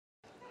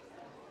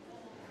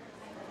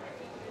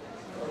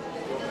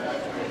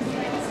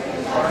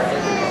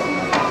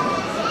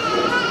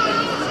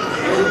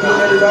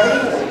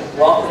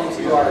welcome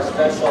to our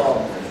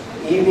special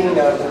evening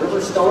of the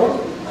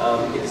Riverstone.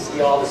 Good to see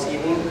you all this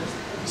evening. I'm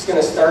just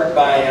going to start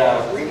by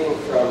reading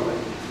from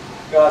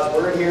God's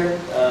Word here,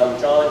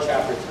 John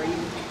chapter 3.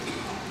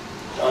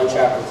 John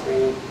chapter 3,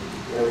 we're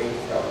going to read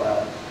from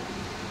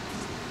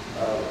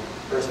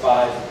verse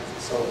 5,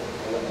 so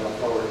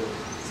forward.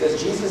 It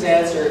says, Jesus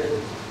answered,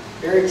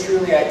 "Very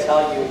truly I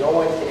tell you, no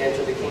one can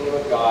enter the kingdom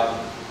of God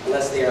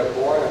unless they are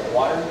born of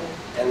water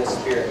and the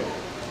Spirit.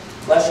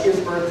 Flesh gives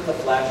birth to the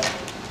flesh,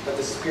 but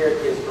the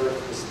Spirit gives birth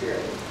to the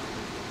Spirit.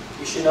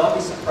 You should not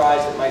be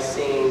surprised at my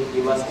saying,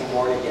 you must be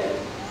born again.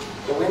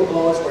 The wind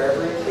blows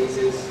wherever it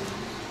pleases.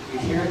 You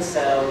hear its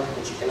sound,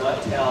 but you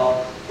cannot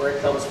tell where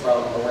it comes from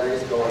or where it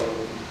is going.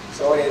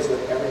 So it is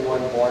with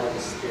everyone born of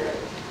the Spirit."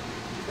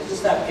 It's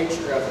just that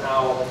picture of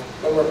how,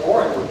 when we're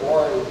born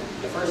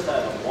the first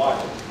time of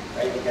water,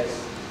 right? Because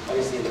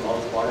obviously the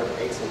mom's water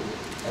breaks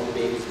and the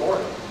baby's born.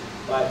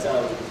 But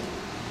a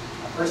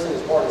person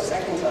is born a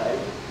second time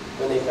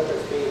when they put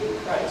their faith in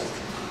Christ.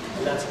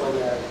 And that's when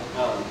they're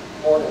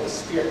born of the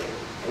Spirit.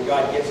 And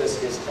God gives us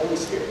His Holy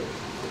Spirit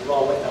to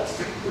dwell with us,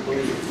 who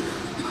believe.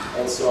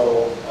 And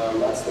so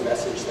that's the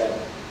message that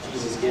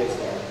Jesus gives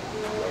there.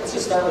 Let's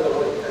just start with a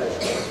word of prayer.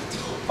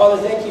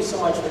 Father, thank you so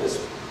much for this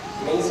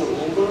amazing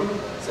evening.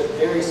 It's a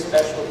very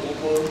special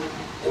evening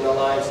in the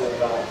lives of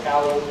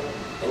Callie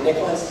and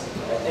Nicholas.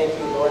 And I thank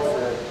you, Lord,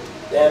 for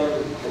them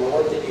and the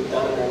work that you've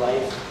done in their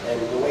life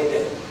and the way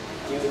that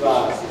you've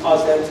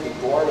caused them to be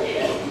born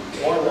again,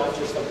 born not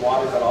just of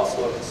water but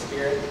also of the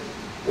Spirit.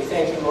 We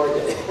thank you, Lord,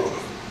 that,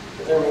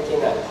 that they're making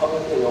that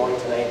publicly known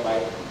tonight by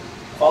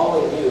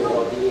following you in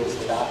obedience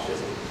to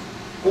baptism.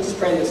 We just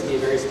pray this will be a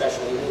very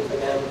special evening for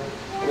them.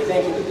 And we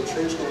thank you that the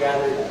church can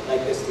gather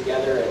like this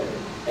together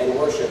and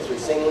worship through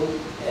singing.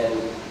 And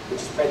we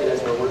just pray that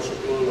as we're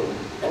worshiping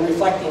and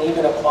reflecting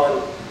even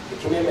upon the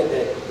commitment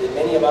that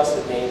many of us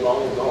have made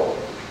long ago,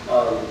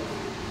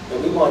 that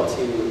we want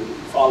to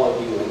follow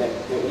you and that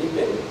we've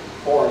been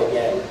born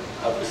again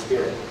of the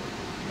Spirit.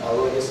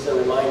 Lord, this is a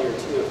reminder,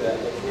 too, of the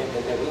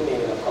commitment that we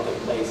made in a public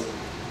place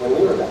when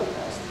we were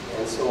baptized.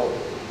 And so,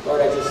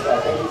 Lord, I just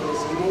thank you for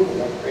this evening,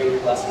 and I pray your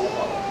blessing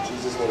upon it. In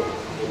Jesus' name,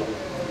 amen.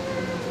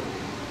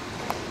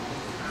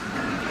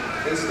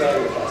 Please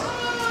stand with us.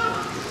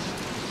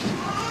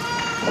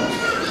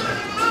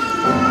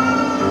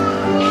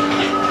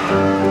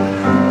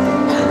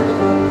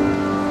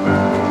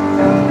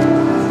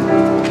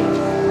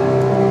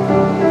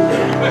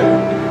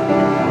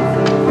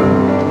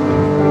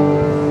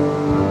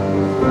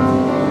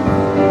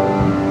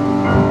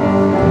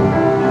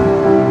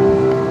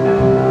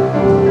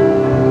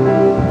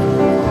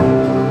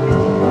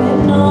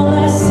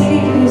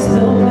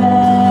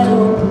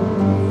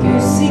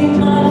 See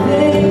my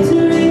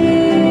victory.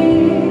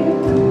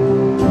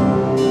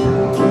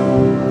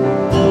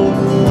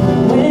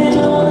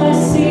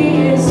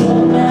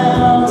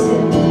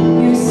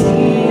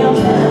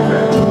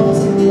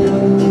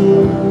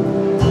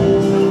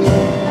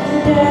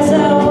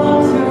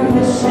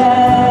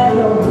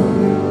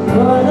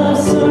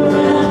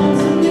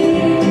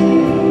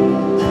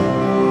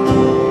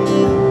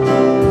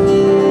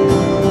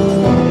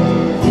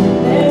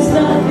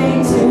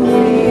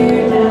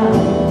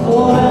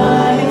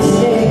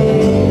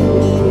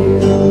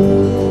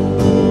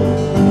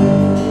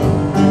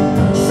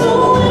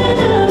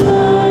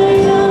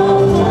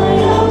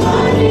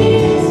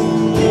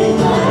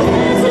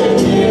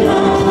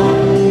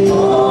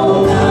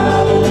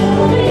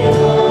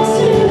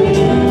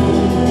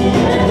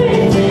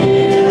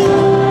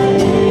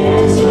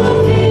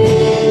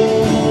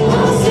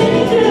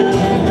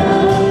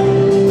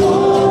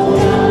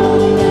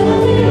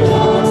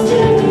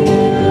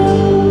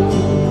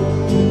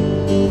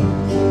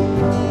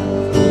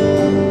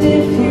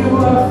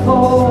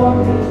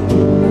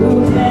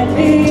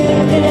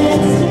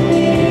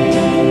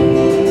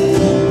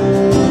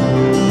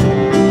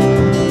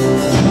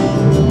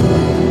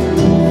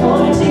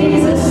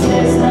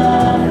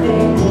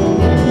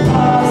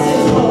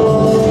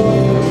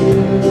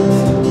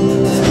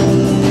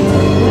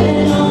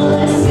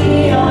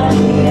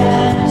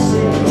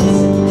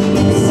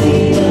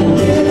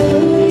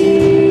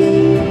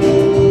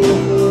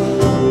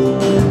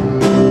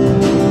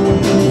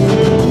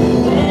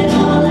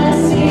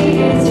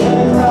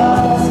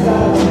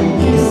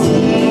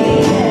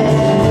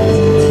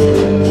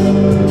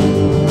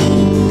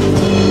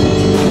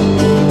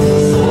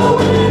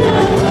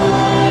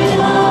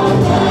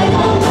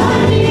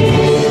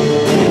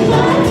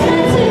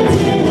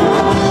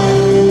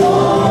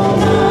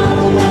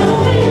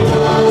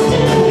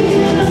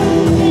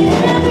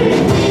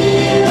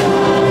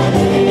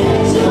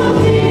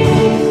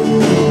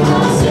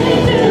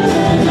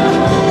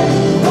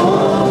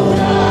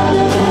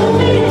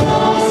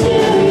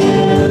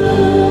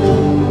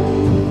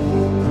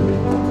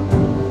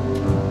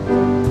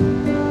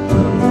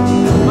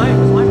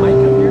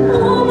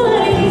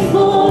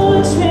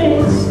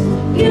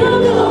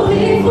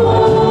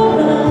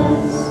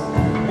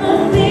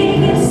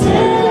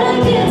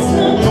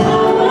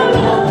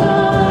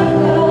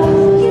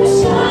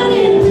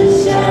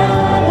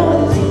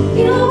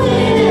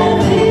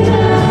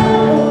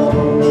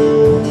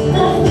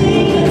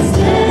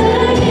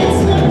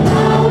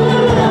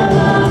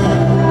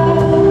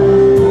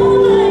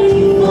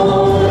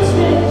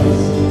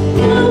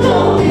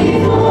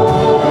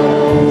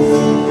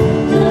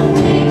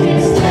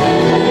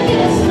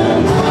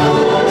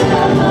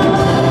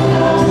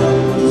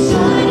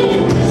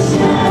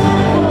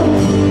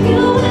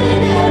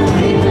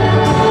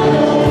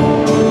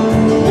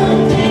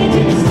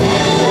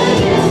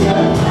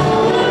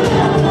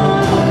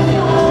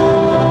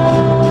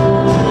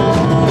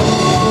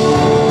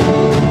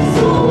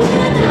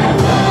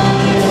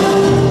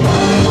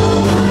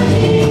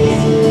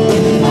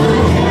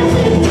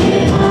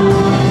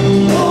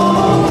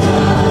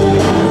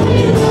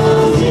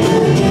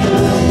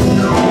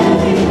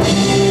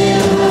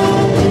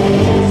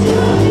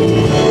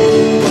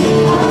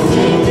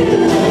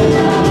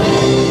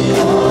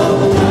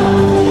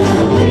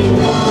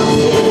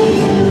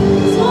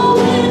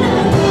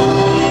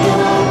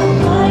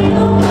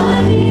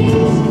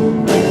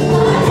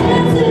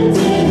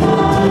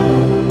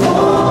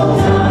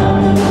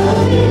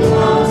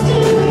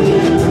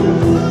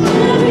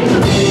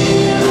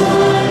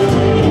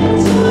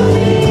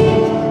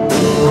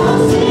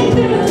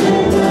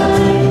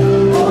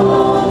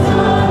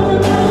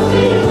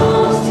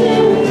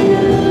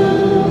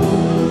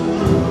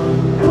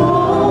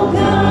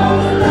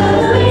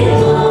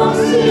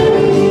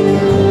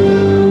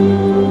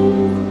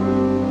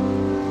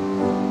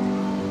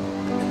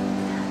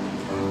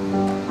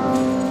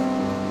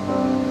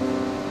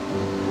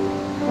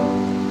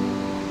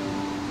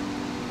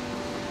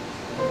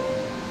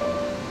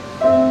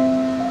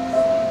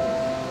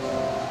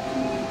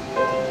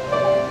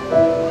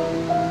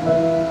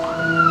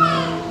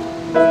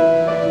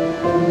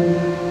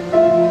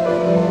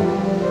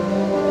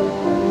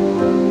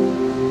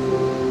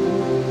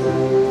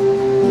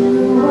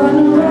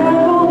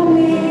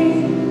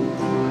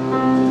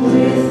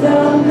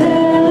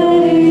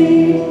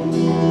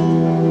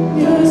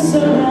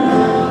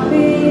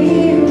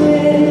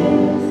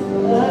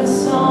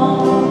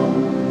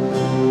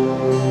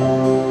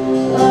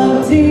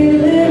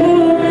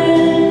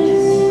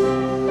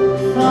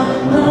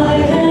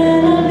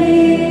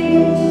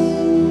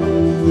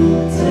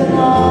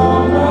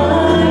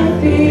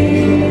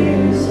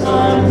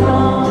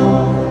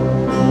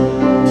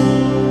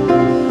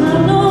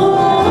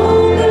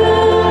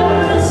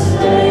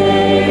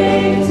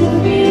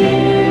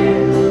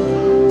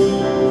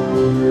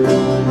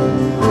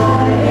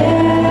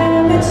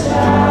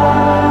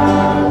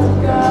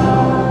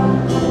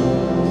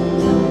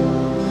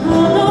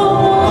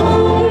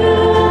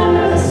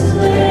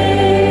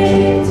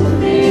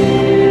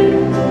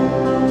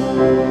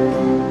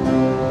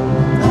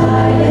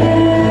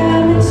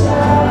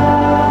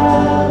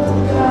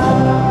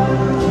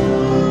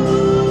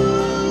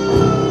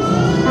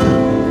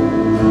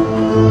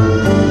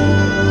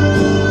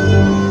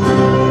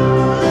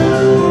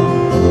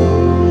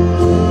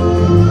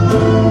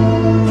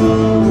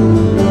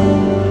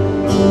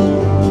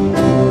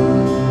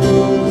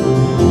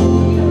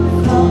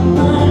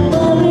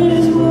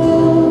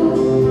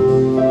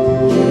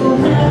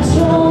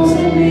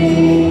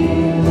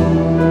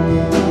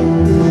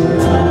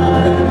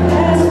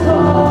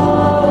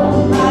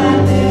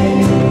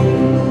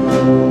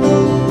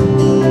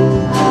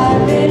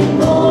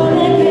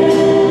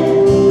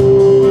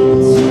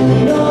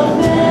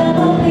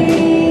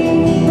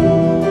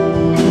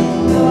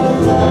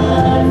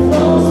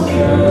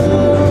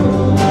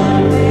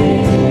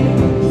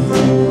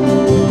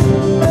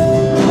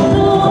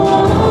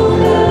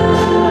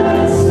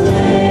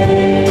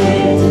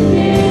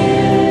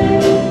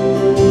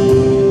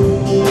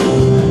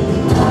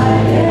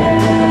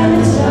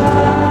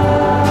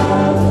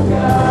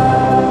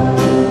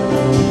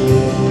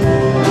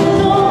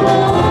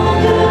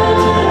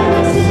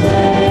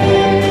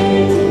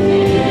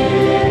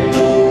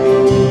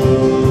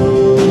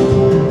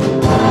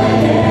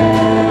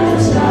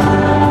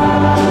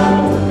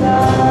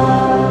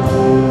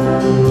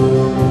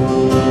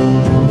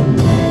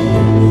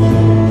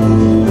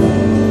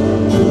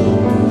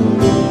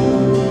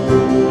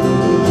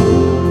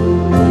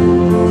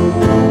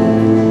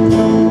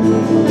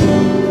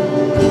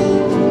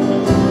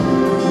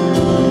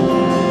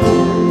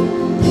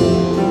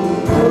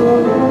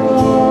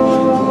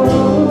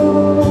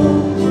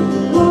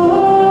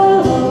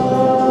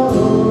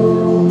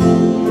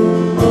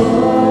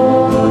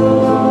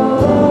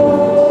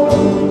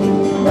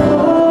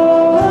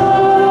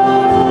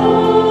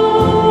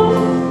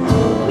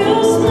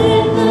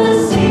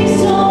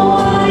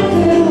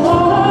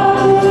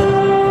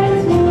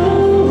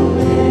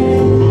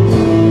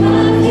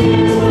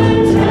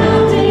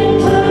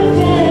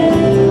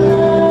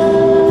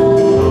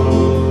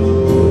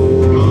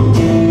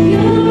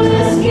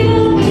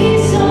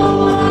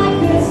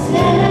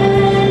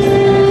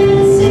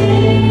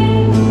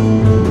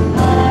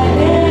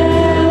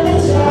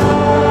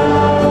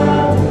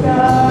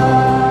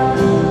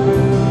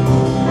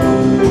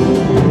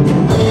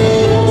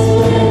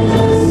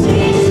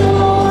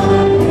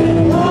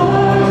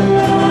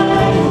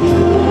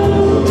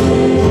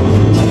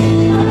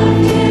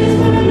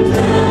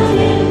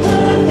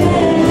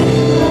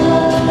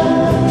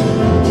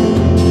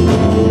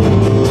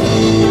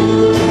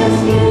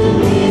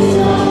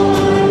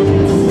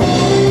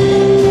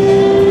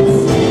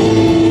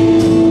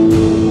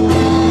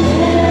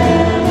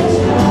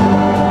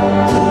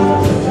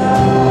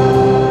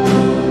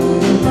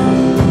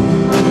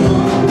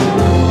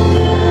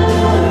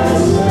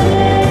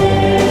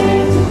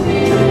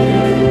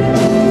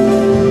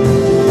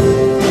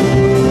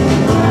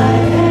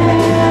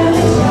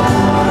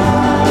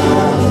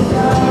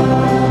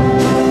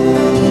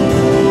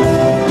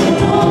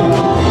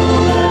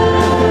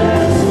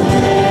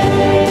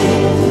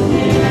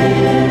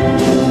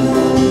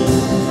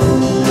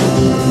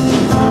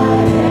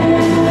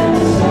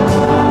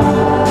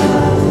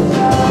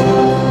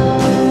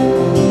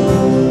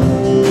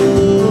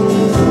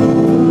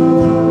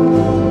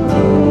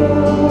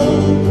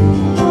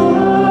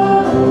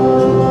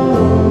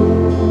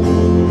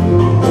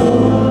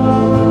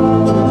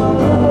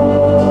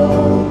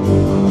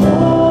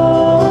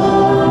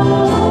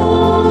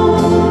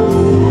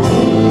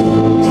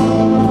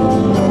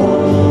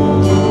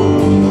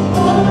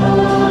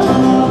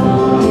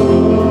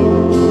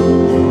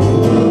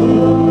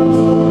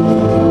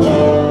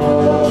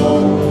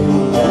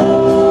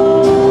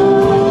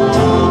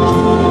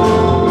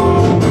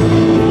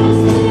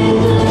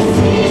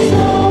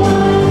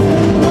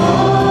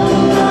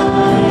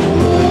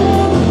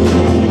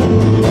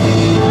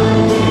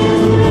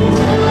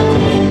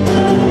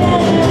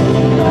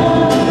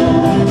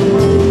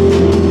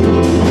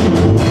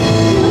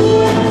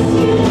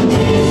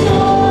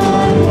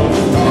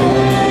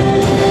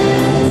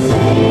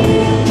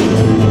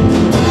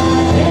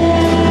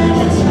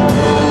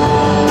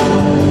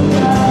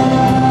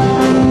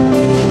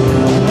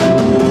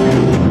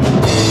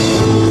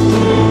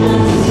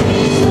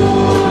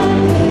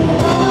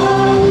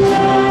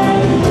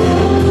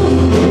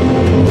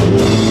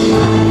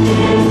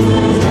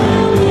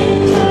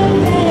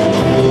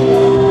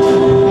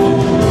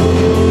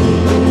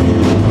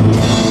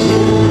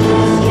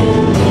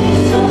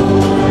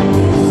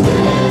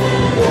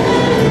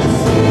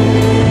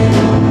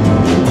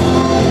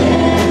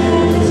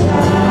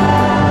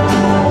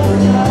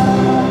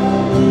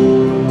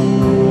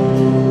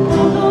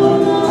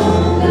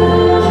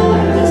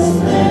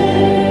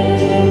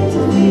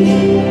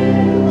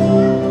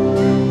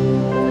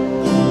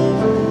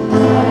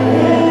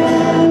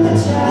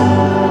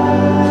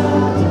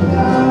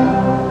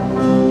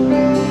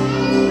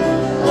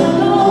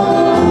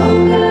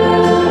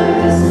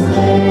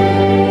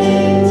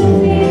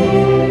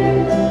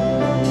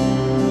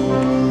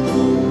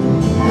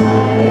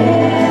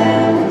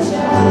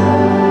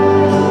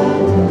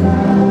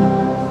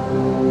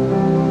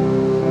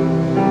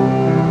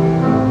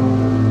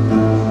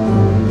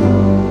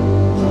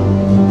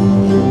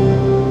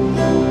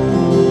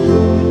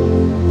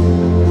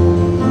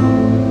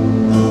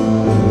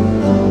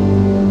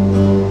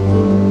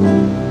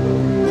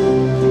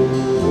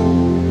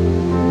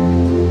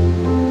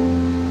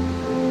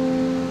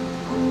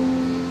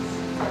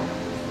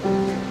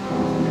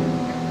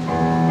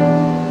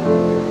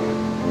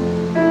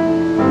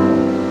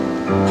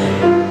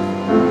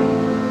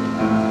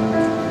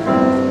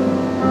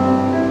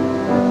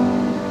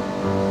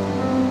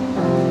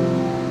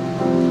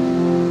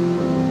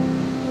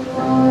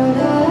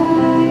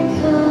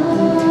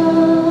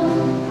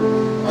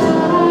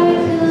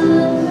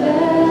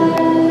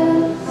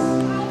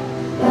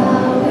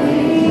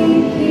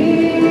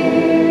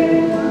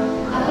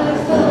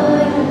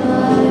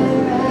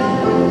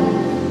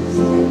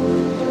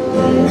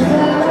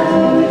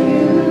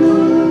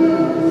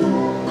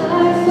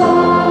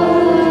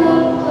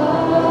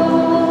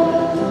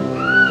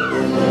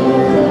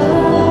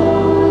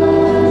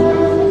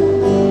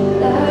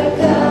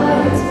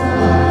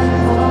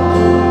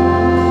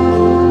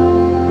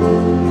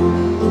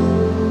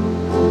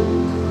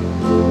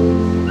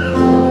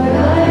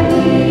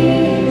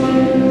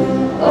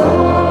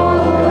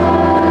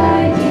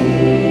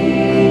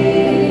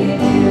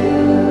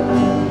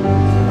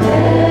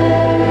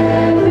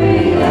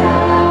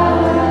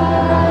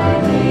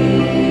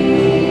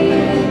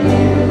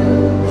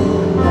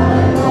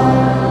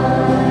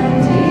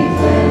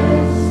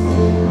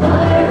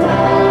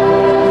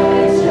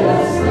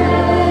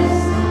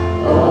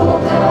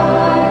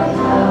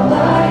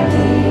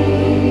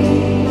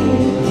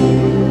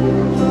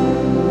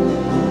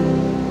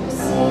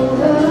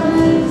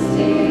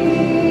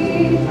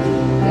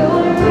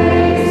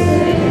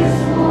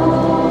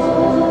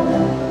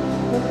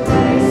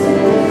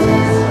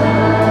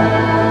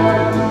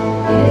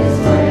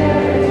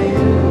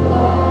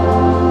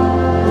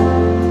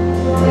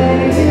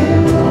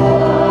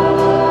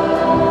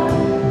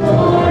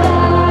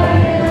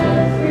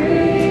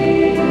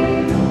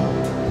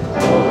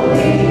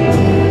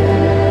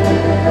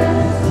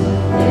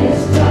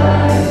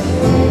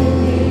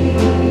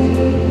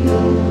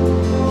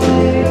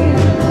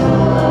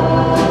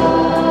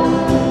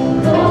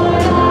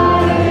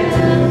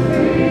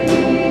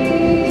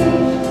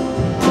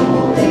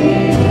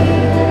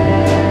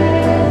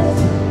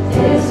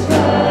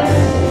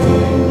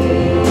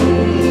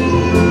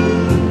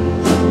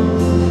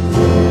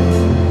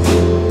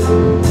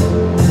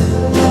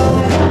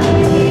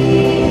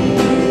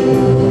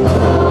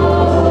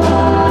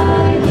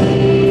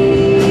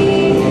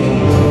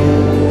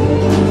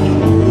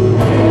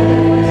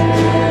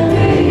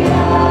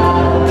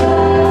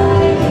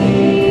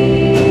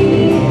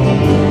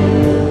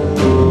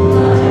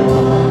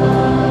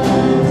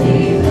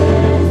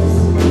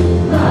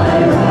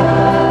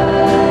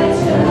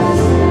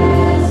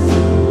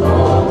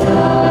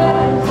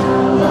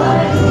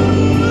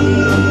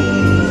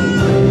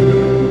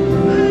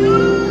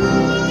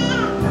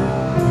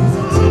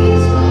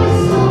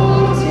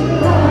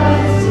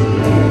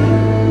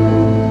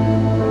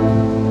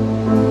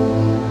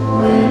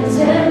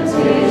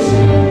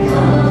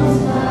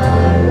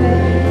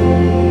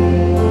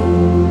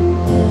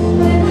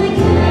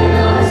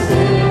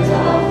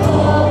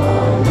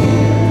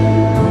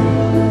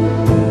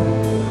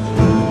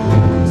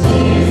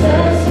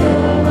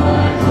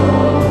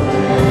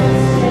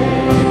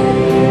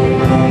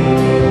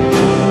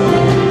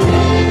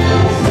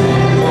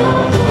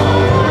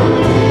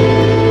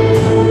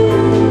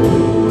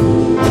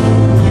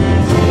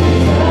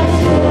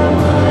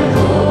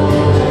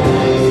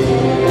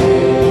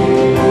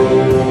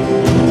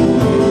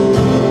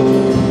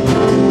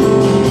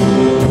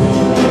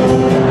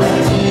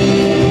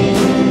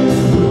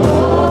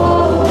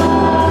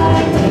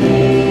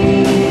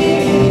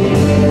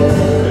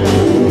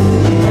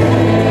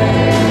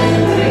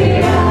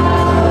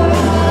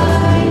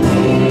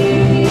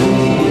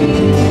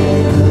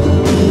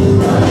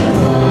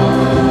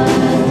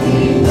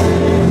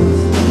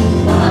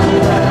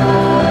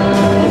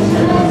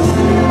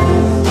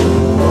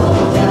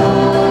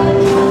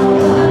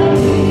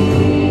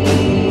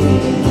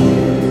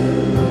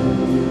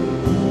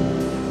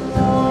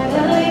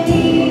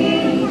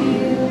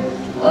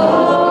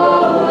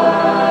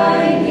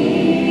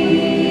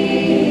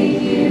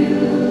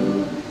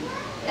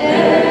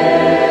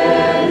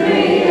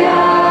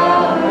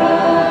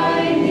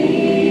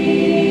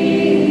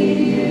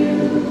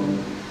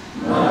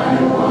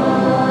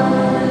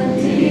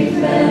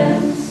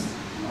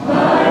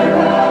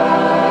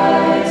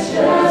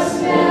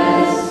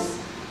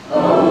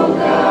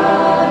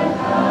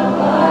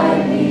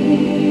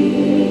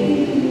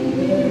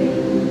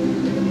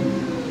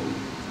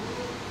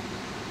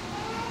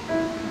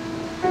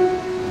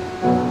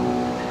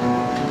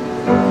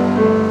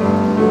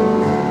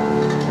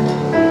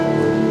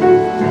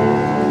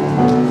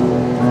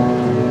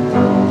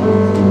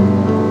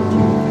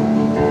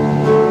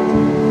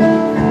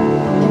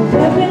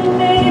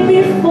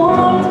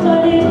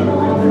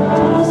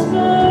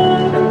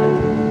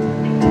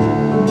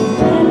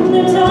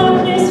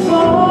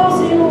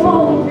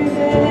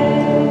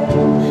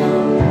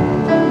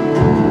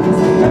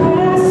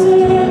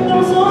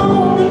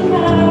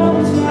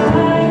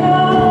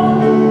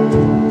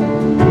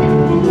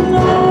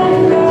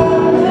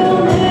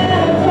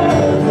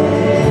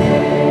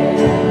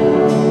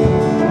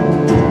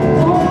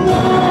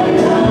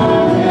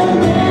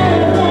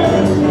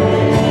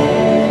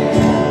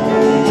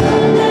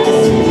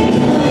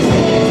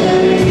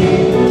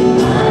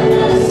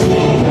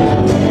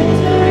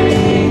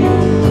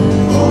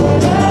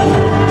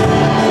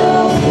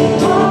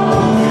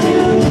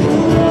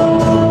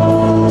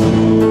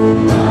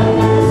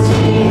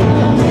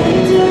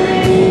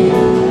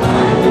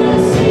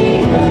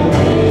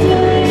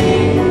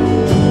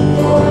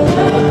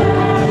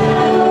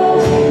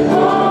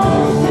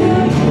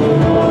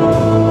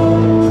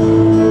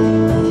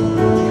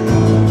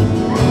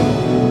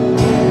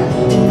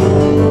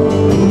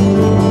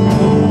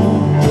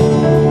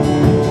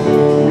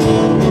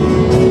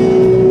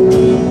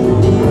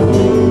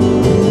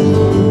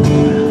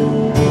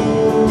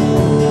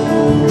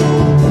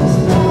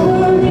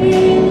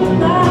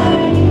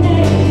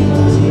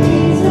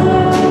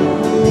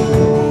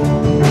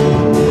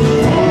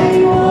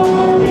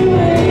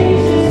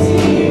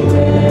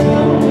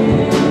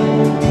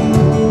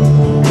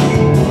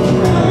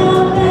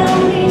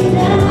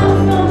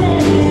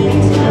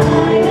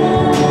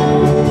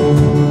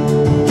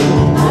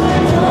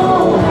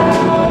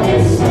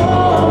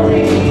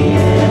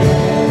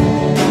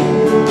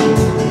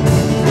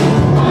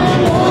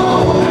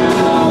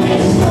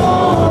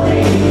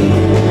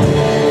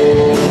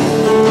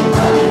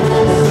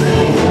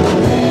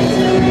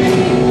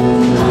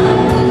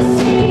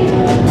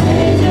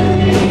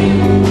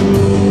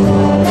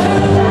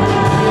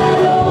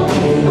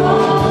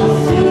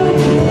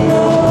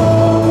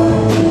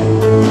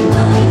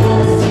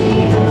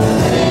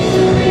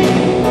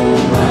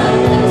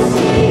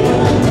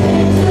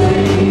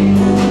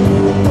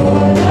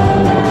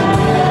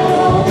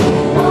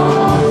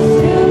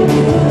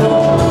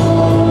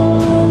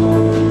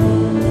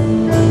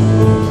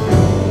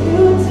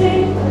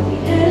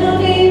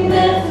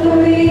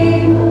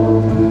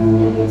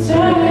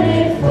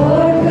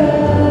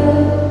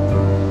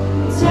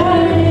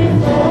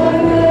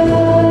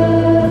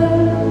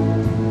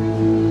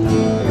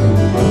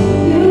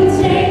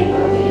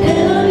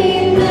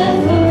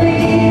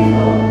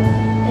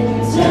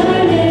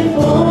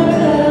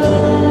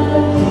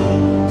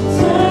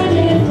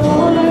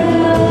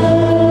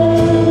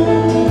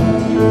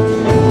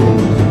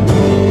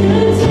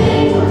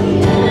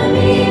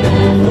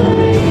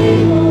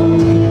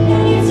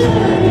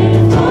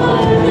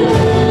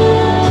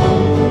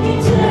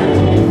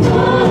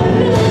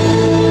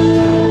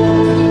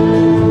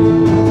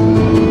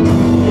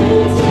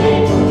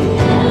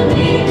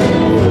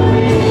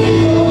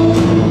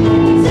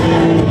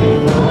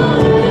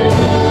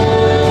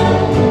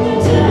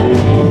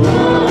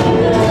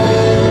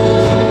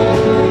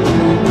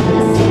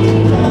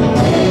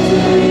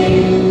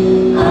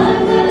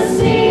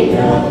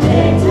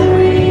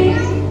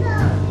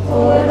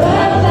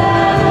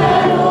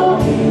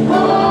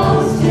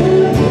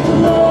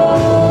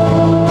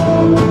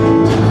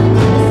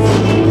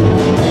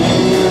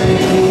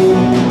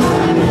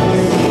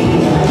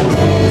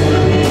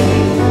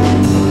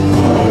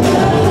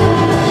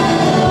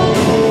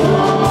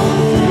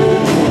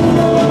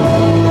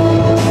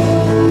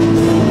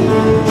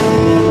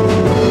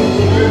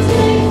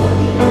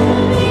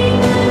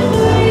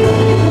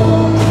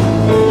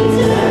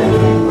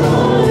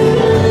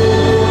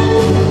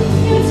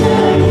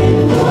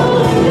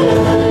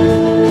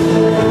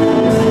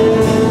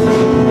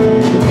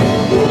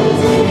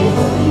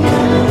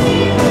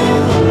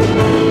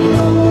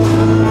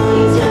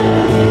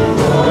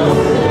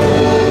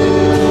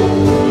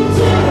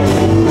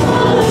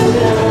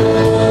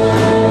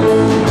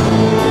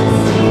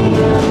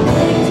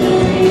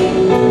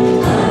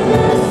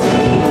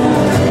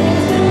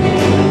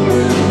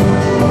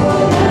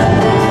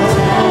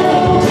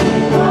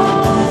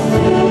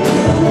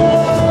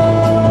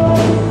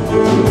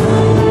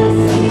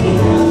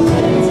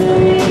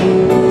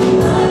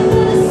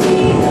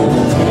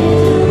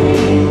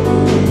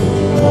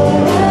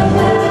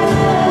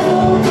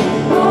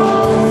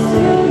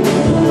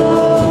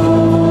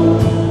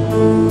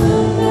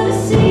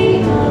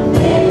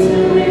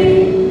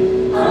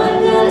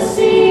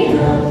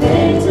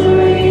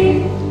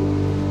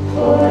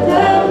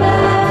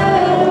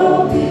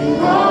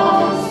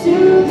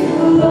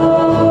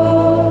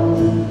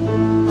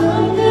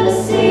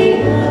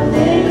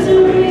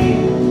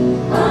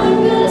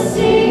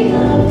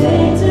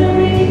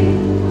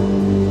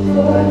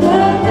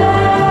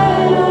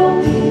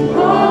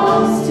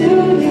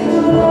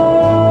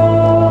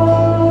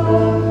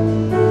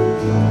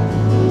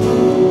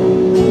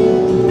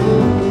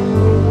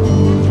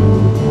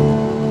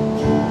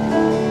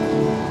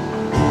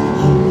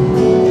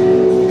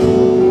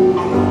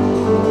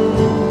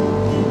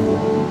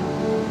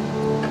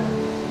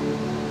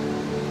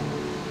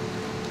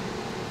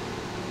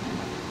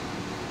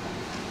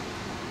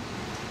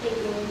 Thank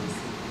you.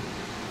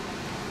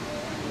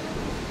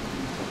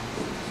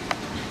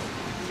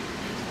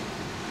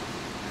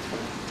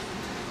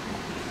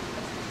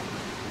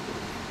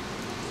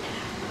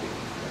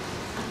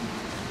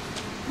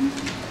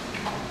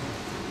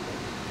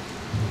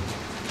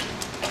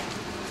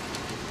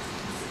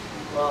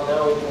 Well,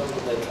 now we come to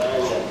the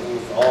time that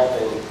we've all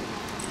been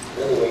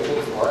really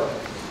waiting for,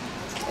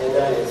 and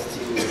that is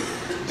to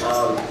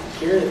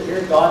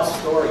hear God's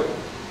story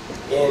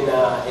in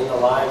the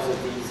lives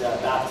of these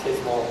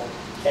baptismal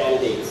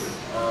candidates.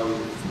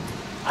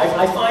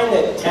 I find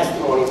that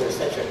testimonies are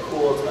such a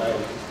cool time,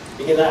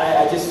 because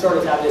I just sort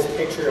of have this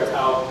picture of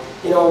how,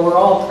 we're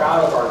all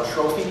proud of our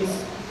trophies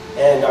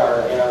and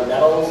our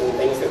medals and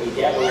things that we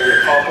get when we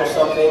accomplish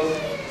something,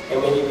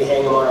 and maybe we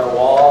hang them on our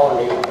wall, or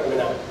maybe we put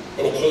them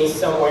in a case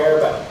somewhere.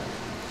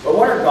 But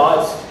what are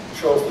God's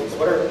trophies?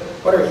 What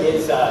are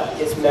his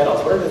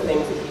medals? What are the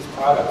things that he's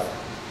proud of?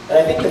 And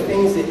I think the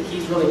things that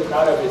he's really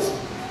proud of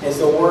is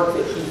the work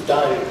that he's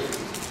done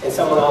in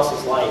someone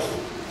else's life.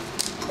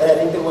 And I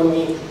think that when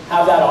we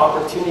have that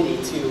opportunity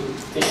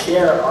to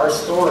share our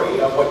story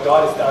of what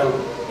God has done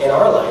in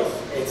our life,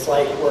 it's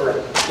like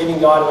we're giving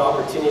God an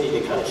opportunity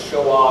to kind of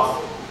show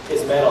off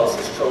his medals,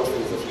 his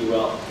trophies, if you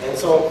will. And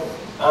so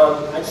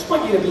I just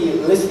want you to be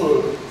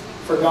listening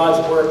for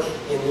God's work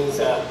in these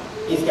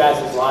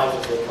guys' lives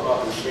as they come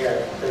up and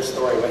share their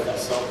story with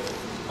us. So,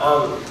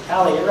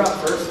 Callie, you're up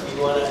first. If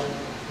you want to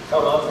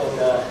come up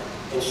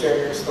and share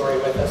your story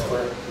with us,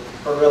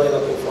 we're really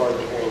looking forward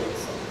to hearing it.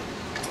 So,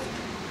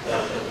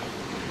 yeah.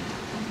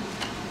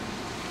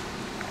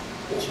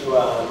 Get you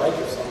a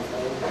microphone,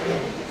 right?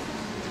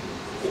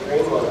 The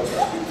green one.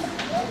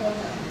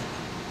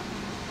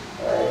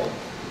 All right.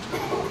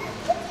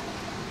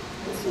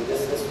 Let's see.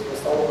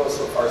 This only goes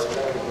so far. So we're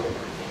going to go.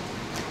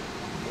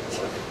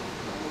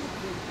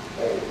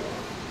 There you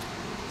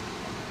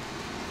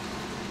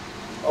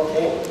go.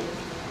 Okay.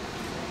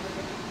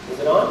 Is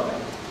it on?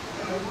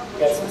 You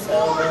got some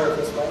sound there with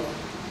this way?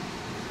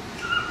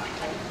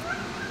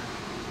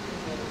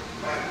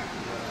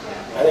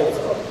 I think it's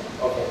on.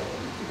 Okay.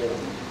 Good.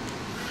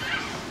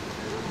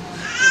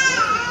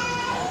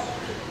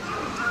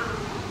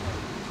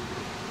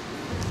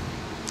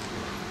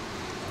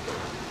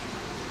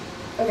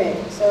 Okay,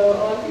 so a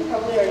lot of you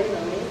probably already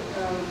know me.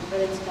 My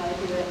name is Callie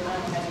Hewitt. I'm a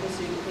high school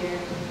student here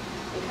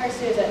in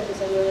Carstairs at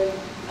Kissimmee.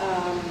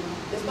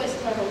 This place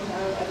is my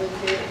hometown. I've lived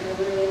here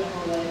literally my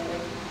whole life.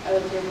 I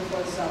lived here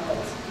before the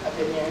Southwest. I've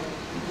been here.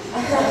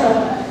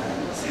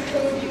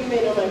 Some of you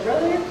may know my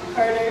brother,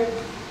 Carter,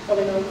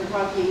 probably known for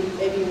hockey.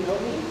 Maybe you know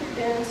me for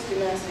dance,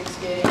 gymnastics,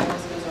 skating, and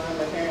this goes on.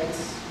 My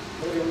parents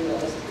literally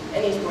let us do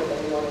any sport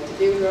that we wanted to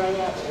do growing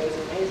up, and it was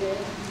amazing.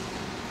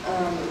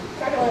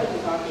 Carter landed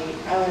with hockey.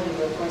 I landed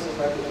with horses,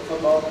 rugby, and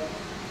football.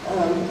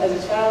 As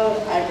a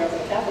child, I grew up in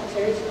a Catholic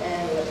church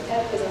and went to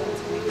catechism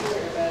for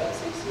about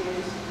 6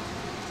 years.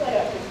 So I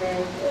got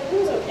confirmed.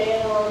 It was okay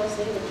in all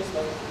honesty, but just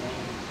wasn't for me.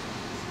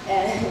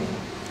 And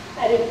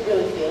I didn't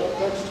really feel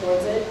much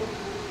towards it.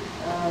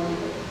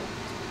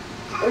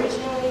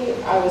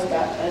 Originally, I was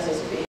baptized as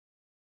a baby,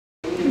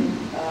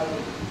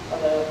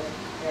 although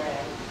here I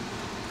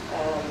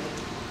am.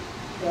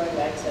 Going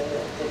back to it,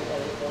 didn't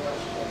really feel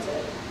much towards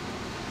it.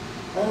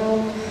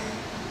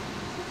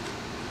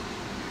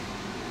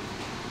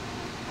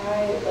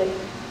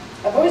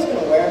 I've always been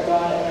aware of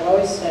God, and I've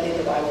always studied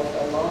the Bible for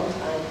a long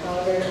time.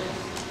 However,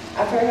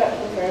 after I got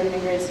confirmed in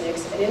grade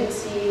 6, I didn't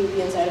see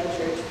the inside of the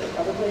church for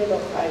probably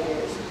about 5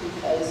 years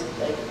because,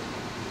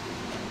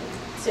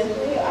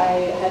 simply,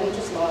 I hadn't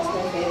just lost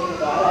my faith in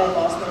God, I had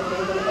lost my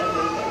faith in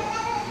everything.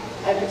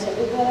 I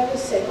pretended that I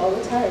was sick all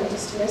the time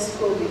just to miss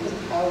school because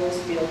of how I was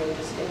feeling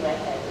just in my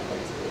head and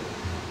mentally.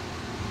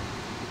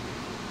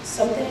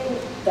 Something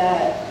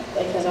that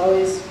has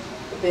always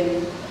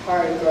been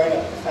hard growing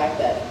up, the fact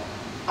that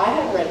I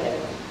have red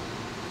hair,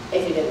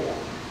 if you didn't know.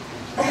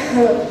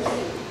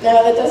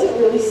 Now, that doesn't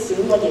really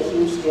seem like a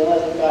huge deal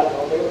as I've gotten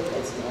older.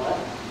 It's not.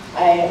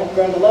 I have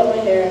grown to love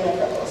my hair and my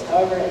freckles.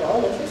 However, in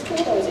elementary school,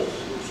 that was a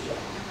huge deal.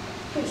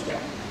 Huge deal.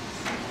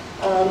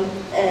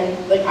 And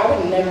I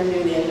would never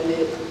hear the end of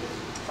it.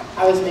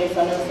 I was made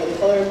fun of for the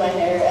color of my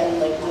hair and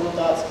little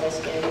dots in my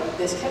skin.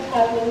 This kept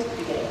happening at the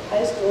beginning of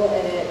high school,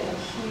 and it had a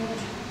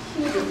huge,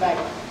 huge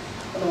effect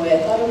on the way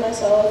I thought of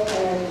myself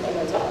and my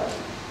mental health.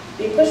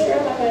 Being pushed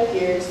around by my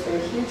peers for a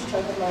huge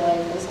chunk of my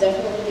life has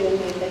definitely given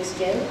me thick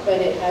skin, but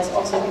it has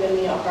also given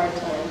me a hard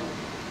time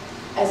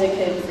as a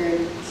kid for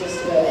just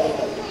about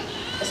anybody.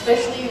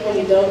 Especially when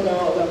you don't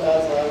know about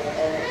God's love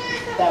and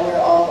that we're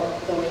all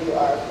the way you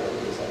are for a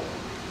reason.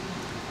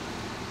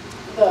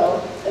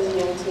 Though, as a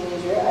young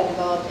teenager, I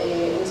developed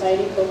an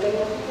anxiety coping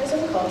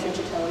mechanism called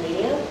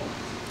trichotillomania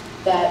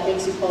that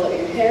makes you pull out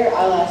your hair,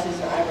 eyelashes,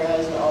 and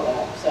eyebrows and all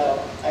that.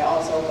 So I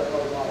also heard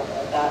a lot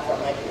about that from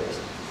my peers.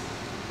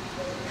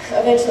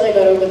 Eventually I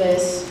got over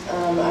this.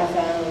 I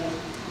found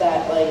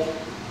that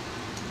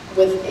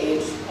with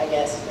age, I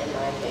guess in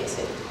my case,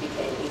 it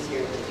became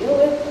easier to deal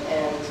with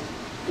and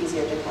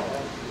easier to kind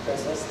of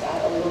process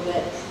that a little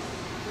bit.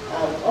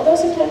 Although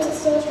sometimes it's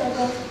still a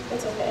struggle,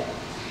 it's okay.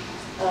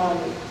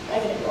 I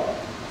can ignore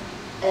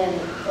And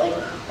like,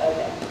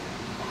 okay,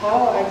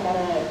 how I kind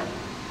of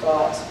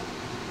got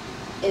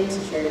into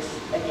church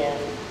again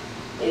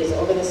is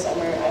over the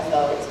summer I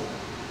felt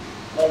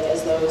like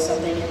as though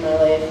something in my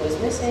life was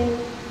missing,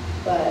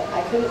 but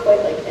I couldn't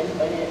quite like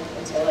pinpoint it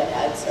until I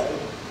had some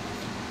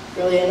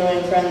really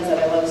annoying friends that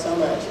I love so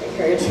much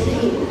encourage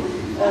me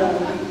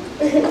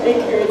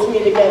encourage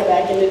me to get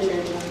back into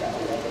church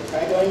and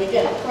try going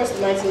again. Of course,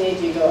 the nights in the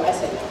age you go, I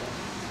said no.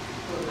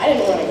 I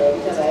didn't want to go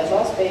because I had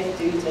lost faith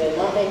due to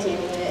not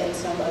maintaining it and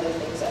some other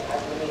things that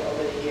happened to me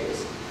over the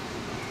years.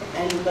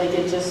 And like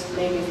it just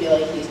made me feel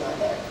like he's not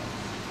there.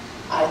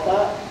 I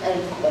thought and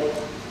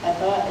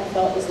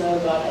felt as though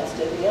God had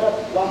stood me up,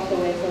 walked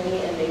away from me,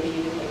 and maybe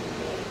even came for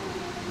me.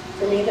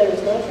 For me, there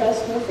was no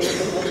trust, no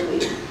faith, and no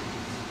belief.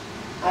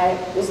 I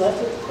was left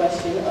with the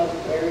question of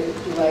where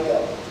do I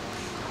go?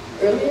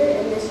 Earlier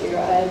in this year,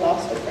 I had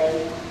lost a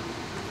friend.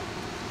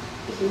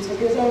 He took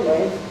his own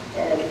life,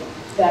 and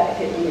that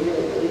hit me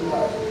really, really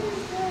hard.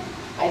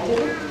 I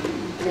didn't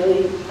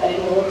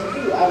know what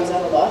to do. I was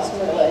at a loss in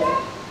my life,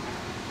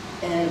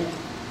 and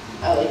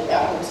I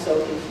was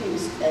so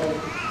confused,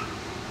 and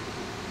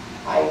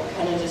I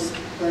kind of just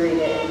buried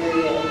it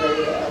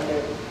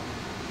under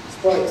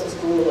sports and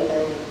school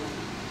and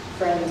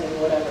friends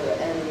and whatever,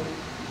 and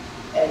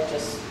it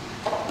just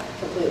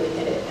completely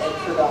hit it and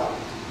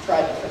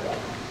tried to forget.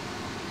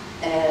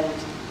 And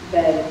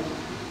then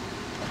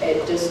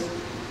it just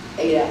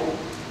ate at me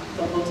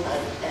the whole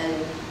time.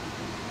 And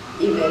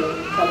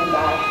even coming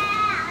back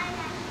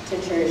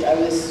to church, I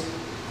was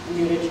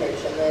new to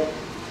church, and then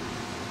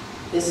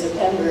this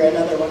September,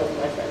 another one of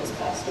my friends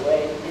passed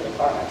away in a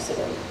car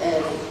accident,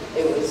 and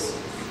it was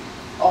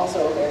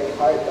also very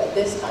hard, but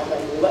this time I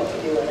knew what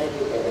to do and I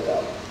knew where to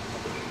go.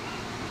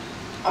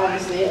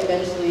 Obviously,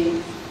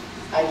 eventually,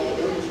 I gave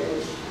into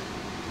church,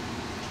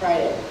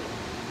 tried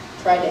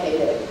to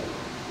hate it,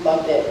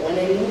 loved it, went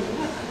in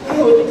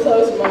with a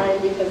closed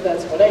mind because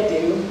that's what I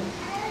do.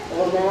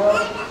 Well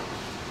now,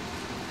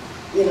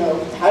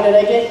 how did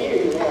I get here?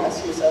 You may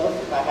ask yourself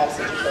if I have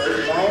such a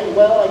closed mind.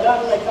 Well, I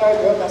got in my car,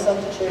 drove myself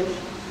to church,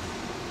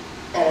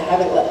 and I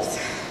haven't left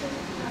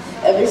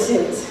ever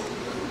since.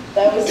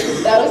 That was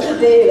the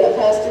day that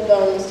Pastor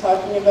Don was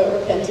talking about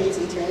repentance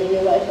and turning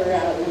your life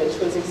around, which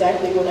was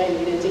exactly what I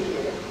needed to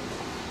hear.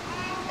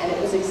 And it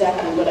was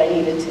exactly what I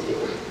needed to do.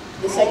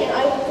 The second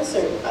I left the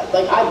service,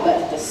 I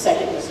left the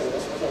second the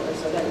service was over,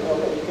 so then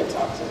nobody could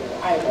talk to me.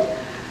 I left.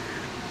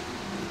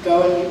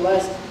 Go and be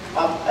blessed.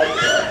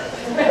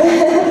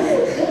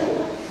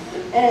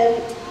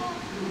 And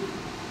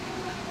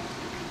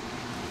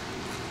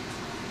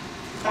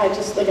I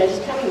just kind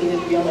of needed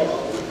to be on my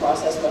own to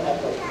process what had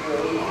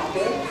really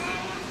happened.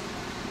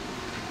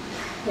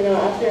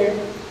 After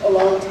a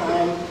long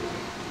time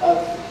of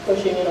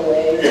pushing it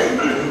away,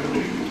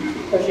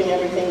 pushing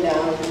everything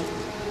down,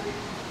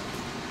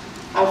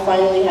 I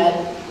finally had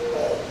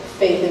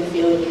faith and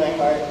feeling in my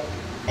heart,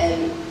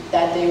 and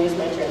that day was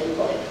my turning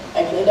point.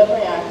 I cleaned up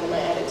my act and my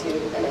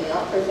attitude, and I'm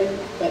not perfect,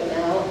 but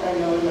now I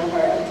know in my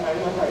heart I'm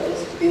trying my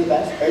hardest to be the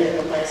best version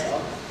of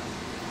myself.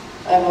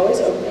 I have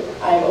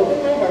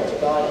opened my heart to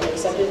God and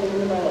accepted Him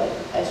into my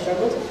life. I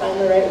struggle to find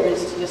the right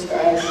words to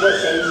describe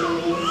what changed in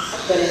me,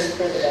 but it's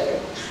for the better.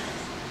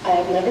 I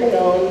have never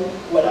known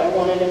what I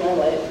wanted in my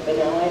life, but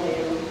now I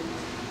do.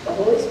 The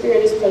Holy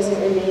Spirit is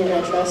present in me, and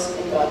I trust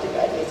in God to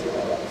guide me through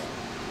my life.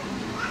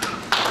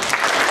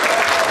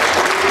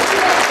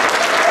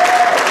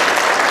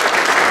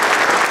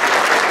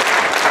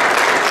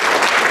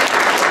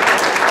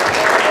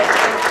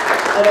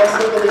 I'd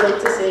also really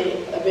like to say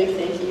a big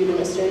thank you to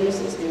Mr. and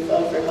Mrs.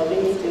 Neufeld for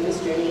helping me through this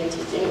journey and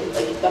teaching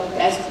the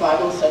best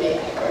Bible study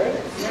ever.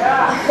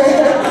 Yeah.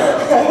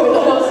 I would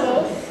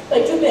also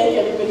like to thank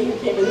everybody who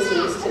came to the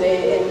service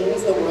today and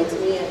means the world to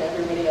me and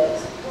everybody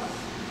else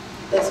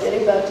that's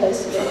getting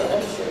baptized today,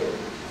 I'm sure.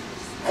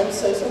 I'm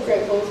so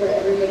grateful for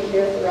everybody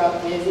here at the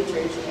Rock Community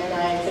Church, and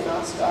I could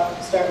not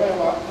start my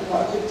walk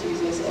with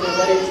Jesus in a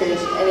better church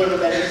and in a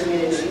better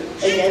community.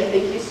 Again,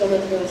 thank you so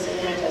much for listening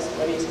to my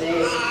testimony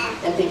today,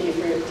 and thank you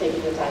for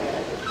taking the time and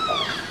effort to come.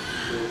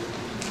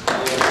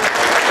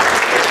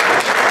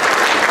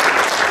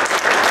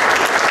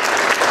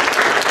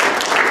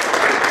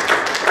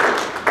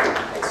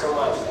 Thanks so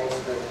much. Thanks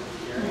for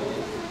sharing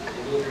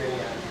and being very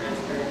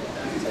transparent with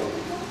that.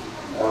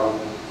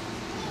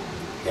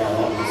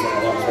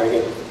 That was very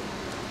good.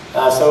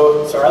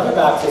 So our other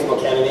baptismal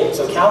candidate,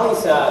 so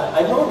Callie's,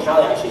 I've known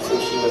Callie actually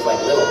since she was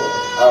little,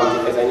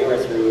 because I knew her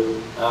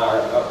through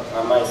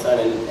my son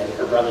and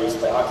her brother used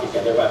to play hockey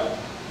together,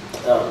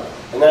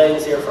 and then I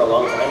didn't see her for a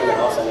long time, and then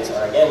all of a sudden I saw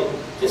her again,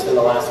 just in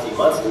the last few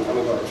months, and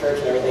coming to our church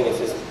and everything. It's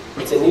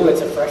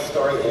a fresh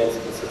story, and it's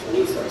such a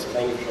neat story, so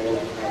thank you for sharing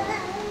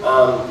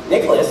that.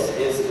 Nicholas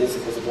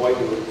is a boy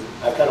who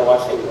I've kind of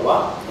watched him grow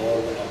up,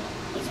 and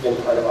he's been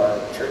part of our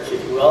church,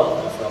 if you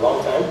will, for a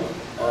long time.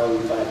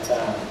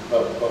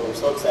 But we're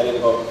so excited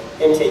about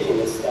him taking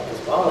this step as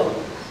well, and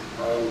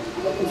I'm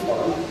looking for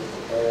him.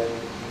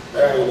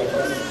 Where are you,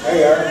 Nicholas? There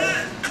you are.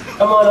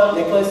 Come on up,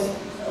 Nicholas.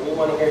 We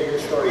want to hear your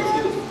story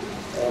too,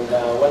 and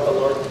what the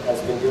Lord has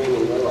been doing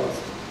in your life.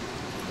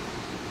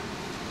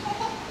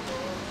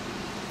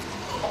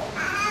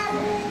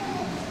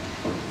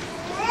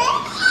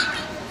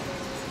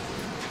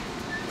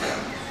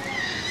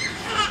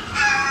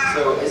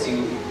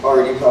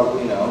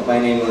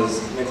 name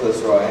is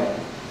Nicholas Roy,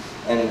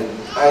 and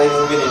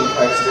I've been in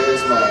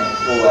Carstairs my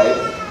whole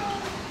life.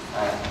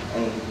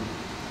 And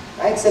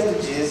I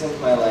accepted Jesus into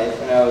my life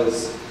when I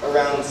was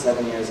around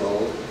 7 years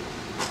old.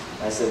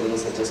 My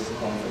siblings had just come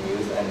home from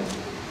youth, and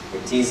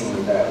were teasing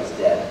me that I was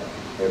dead.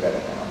 They're better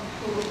now.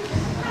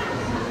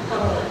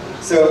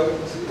 So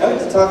I went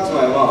to talk to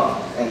my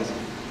mom, and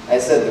I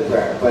said the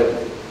prayer, but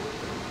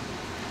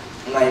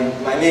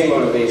my main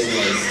motivation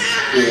was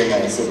hearing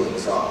my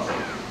siblings' song.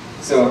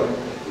 So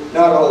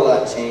not a whole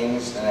lot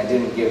changed, and I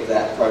didn't give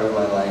that part of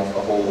my life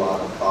a whole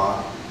lot of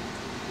thought.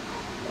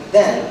 And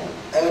then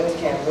I went to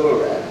Camp Little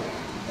Red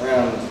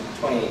around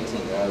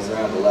 2018, when I was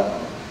around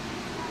 11.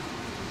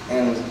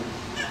 And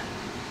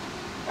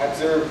I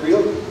observed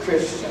real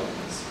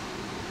Christians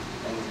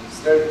and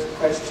started to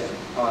question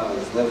how I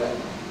was living.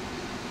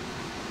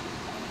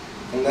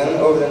 And then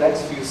over the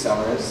next few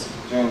summers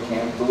during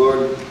camp, the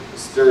Lord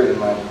stirred in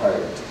my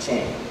heart to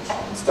change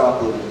and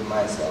stop living for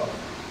myself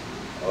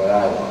and what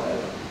I wanted.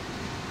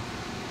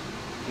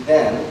 And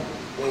then,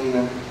 in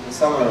the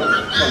summer of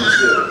 22,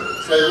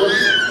 I started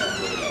working at Camp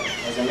Little Red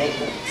as a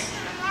maintenance.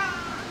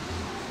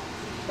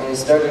 And I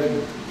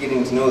started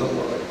getting to know the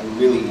Lord and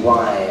really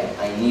why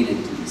I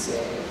needed to be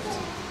saved.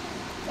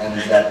 And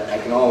that I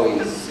can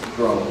always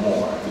grow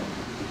more.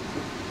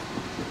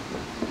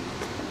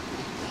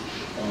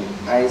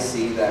 And I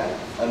see that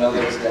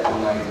another step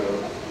in my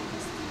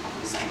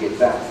growth is to get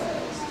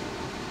baptized.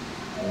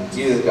 And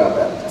Jesus got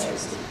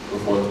baptized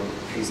before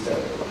he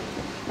started.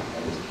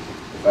 And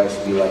if I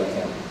should be like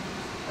him,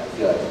 I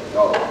feel like I should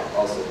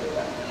also get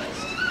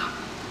baptized.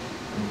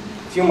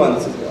 A few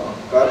months ago,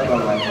 God put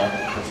on my heart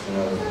the question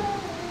of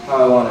how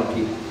I wanted to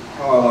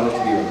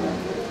be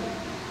remembered,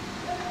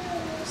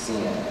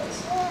 seen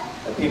as.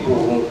 That people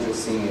won't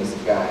just see me as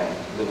a guy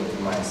living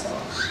for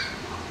myself,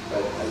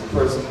 but as a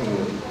person who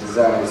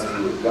desires to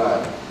do what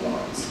God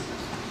wants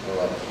and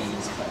what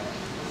He's planned.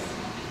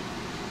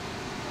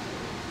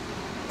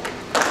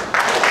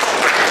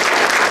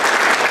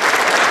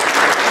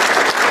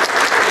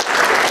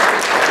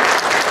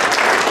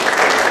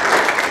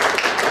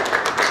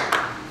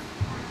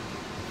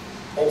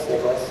 Thanks,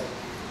 Nicholas.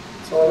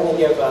 So we're going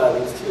to give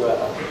these two, we're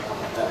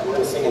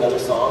going to sing another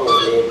song as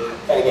they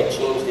kind of get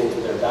changed into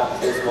their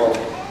baptismal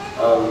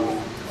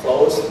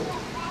clothes.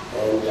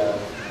 And we'll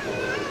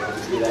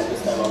do that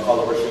this time. I'll call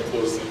the worship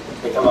team.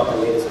 They come up and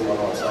lead us in one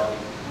more song.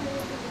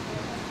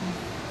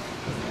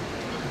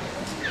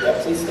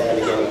 Yeah, please stand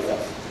again with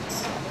us.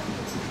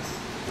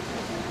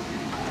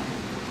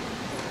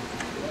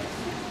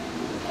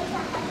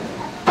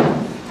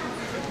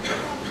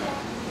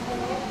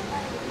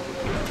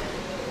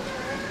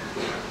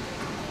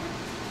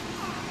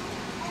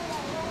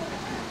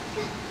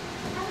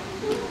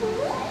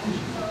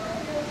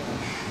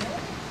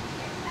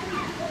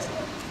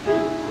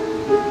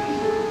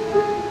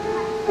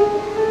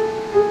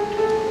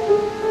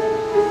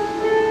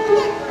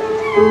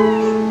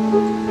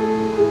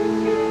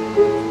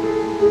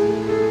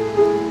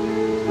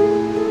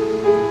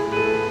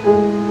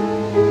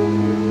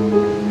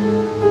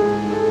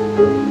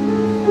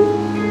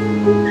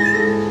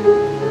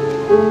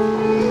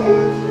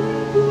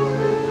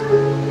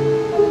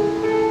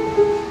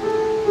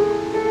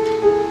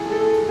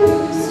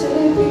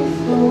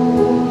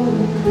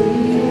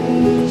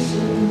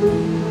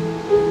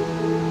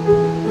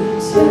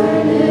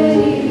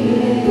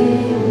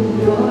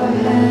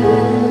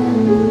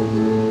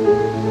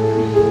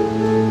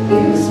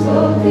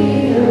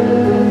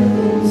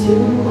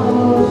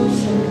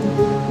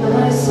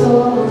 My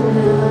soul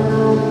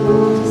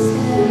now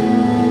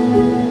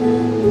stands.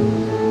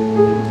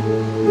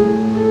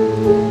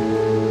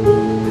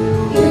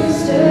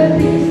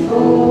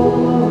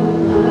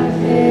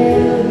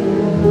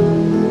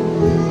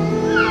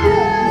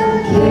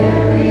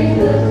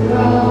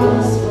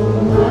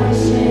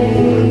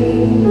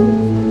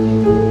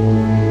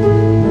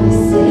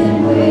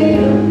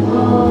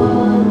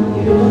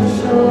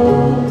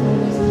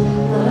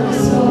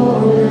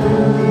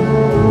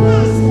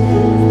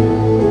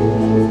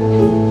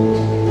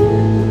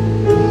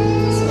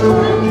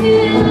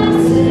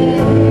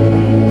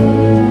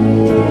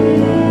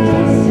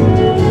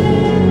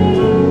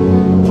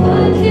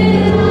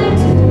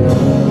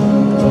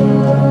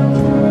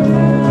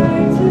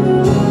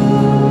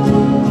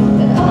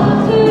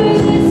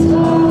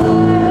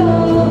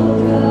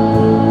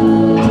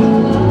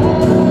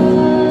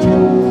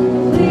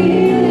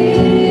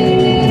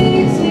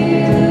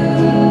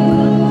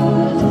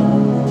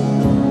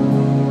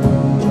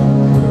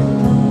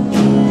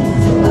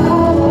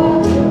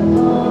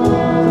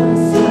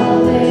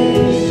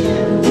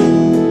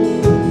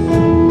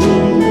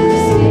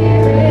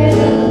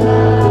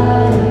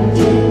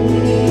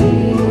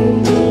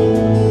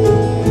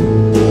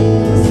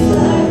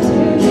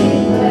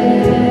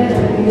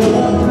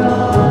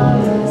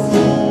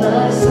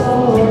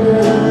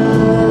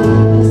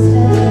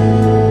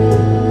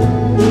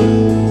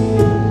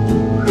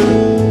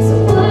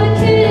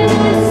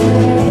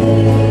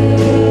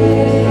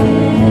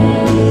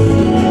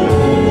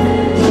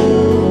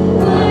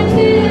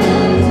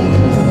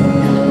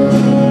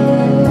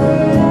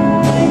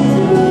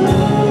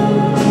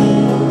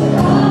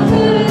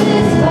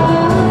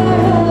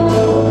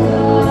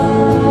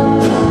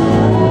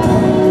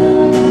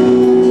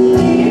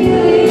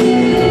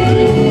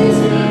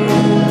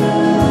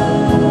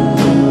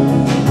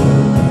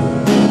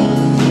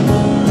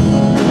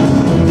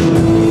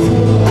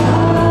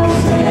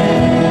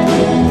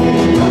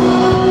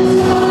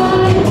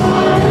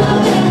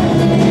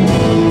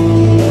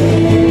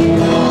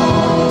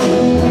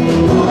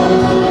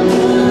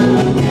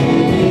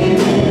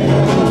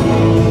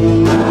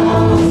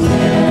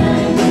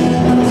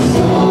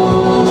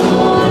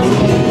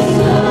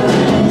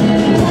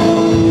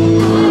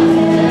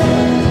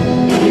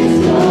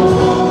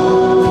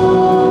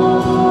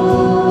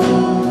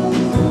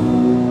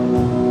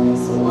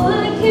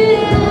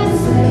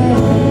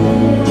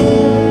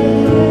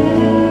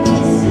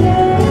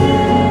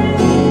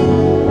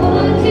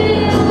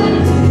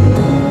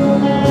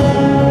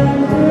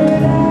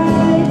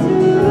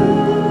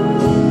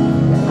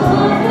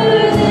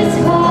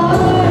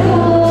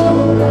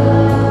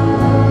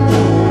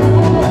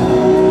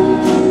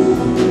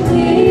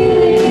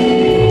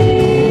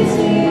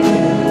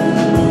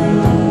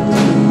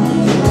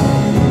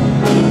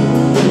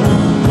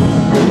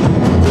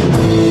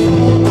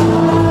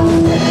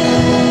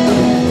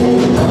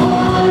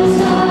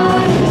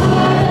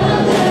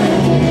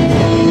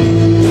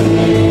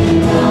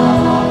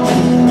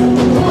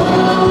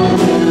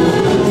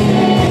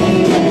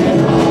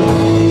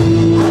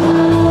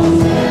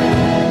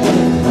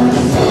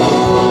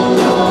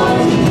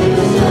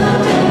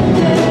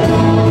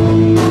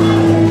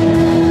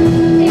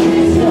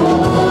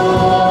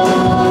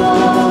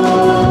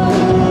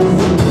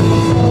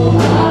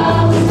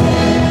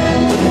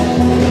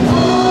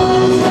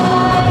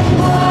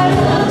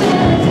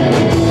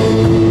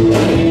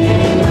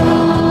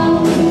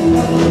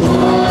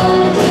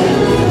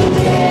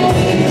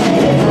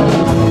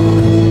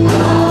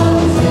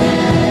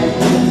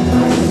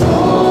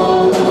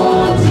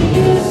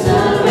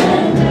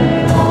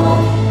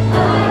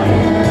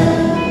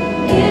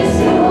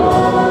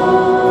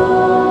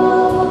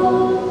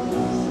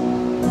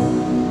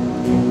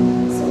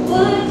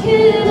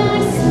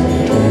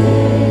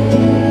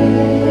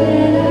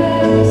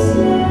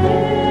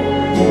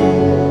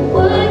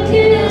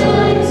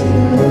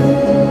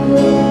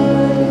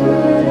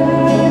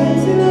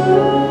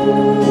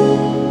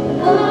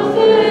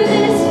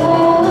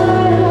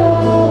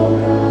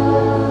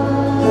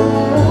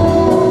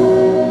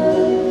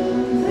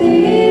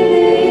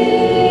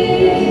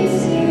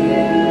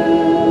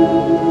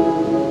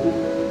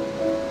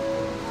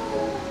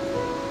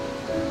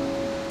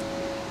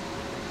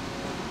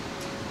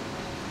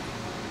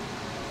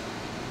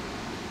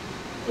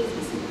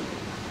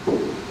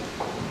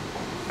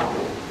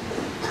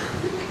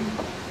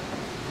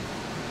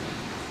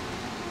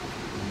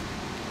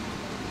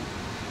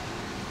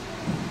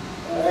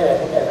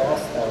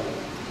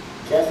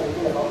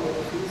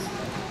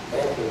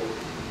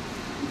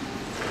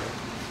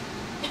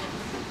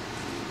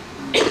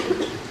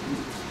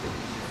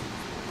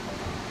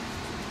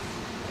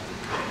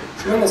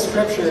 So in the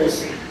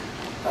scriptures, in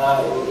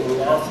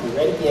Matthew,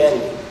 right at the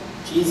end,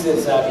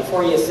 Jesus,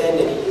 before he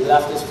ascended, he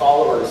left his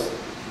followers,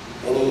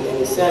 and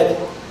he said,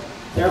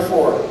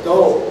 "Therefore,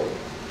 go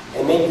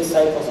and make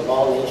disciples of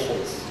all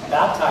nations,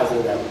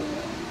 baptizing them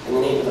in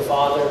the name of the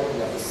Father,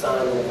 and of the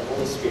Son, and of the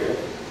Holy Spirit,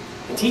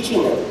 and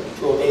teaching them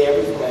to obey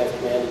everything I have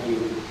commanded you.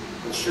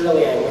 And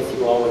surely I am with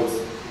you always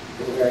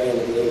to the very end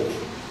of the age."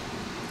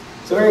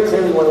 So very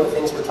clearly, one of the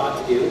things we're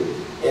taught to do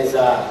is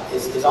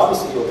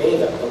obviously to obey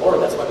the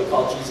Lord. That's why we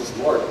call Jesus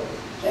Lord.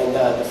 And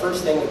the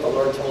first thing that the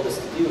Lord told us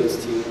to do is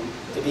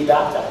to be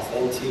baptized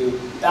and to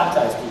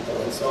baptize people.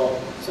 And so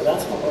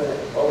that's what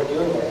we're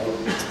doing there.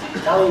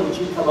 And Callie, would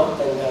you come up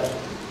and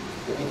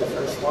be the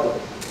first one?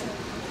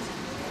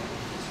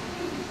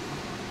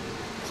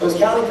 So as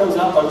Callie comes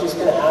up, I'm just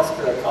going to ask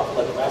her a couple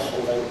of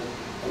questions.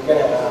 I'm going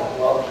to,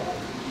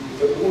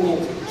 you need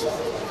to take your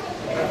socks off.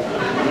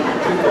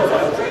 Keep those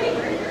on.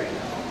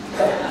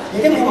 You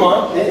can leave them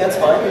on. That's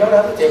fine. You don't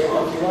have to take them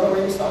off. You want to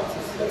wear your socks.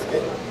 That's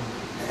good.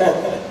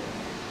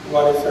 You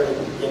want to sort of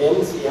get in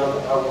and see how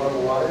warm the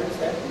water is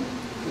there?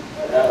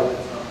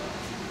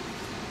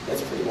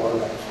 It's pretty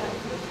warm, actually.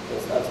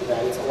 It's not too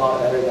bad. It's a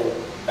lot better than...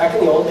 Back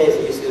in the old days,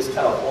 they used to just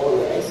cut a hole in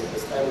the ice at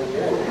this time of the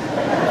year. And,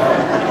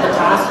 the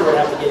pastor would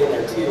have to get in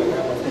there, too, and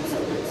that wasn't so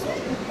good. So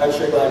I'm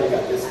sure glad we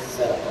got this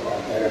set up a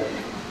lot better.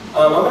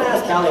 I'm going to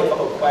ask Callie a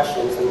couple of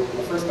questions. And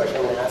the first question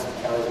I'm going to ask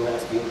Callie is I'm going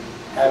to ask you,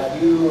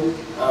 have you,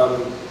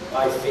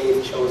 by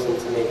faith, chosen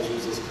to make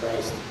Jesus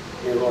Christ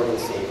your Lord and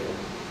Savior?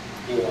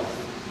 You have.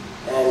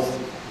 And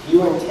do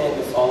you intend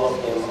to follow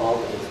him all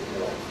the days of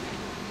your life?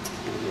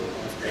 You do.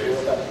 That's great.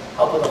 With the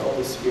help of the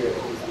Holy Spirit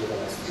that he's given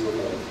us, you will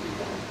be able to do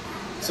that.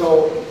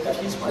 So if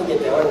you just want to get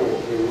down on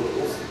your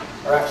knees,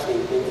 or actually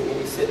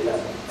maybe sit in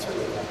that,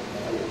 certainly on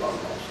your bum,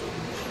 actually.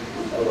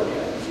 That'll work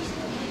better.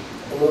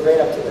 And move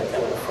right up to the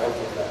kind of the front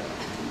of the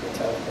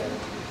tub there.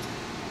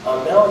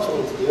 Now what you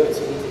need to do is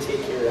you need to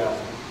take your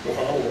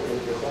hand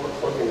and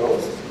hold your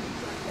nose,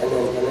 and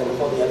then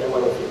hold the other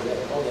one with your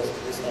wrist. Hold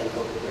this hand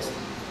over your wrist.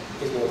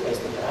 Gives me a place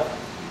to grab.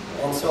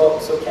 And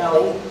so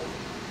Callie,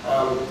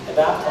 I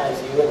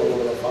baptize you in the name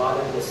of the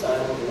Father, the Son,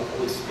 and the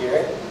Holy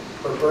Spirit.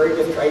 We're buried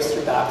with Christ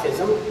through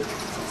baptism,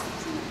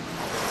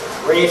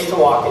 raised to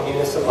walk in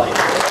newness of life.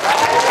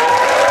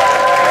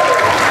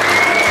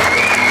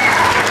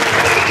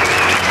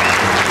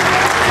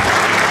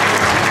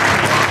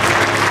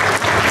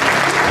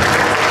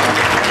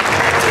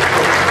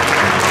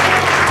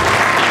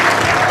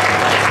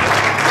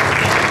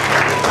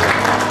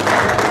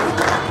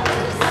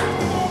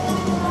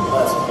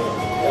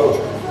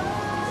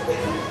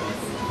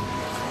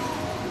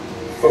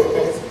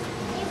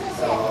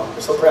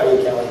 We're so proud of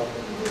you, Kelly.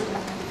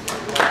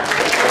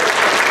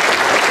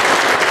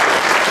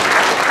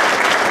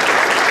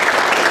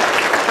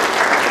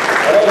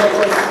 All right,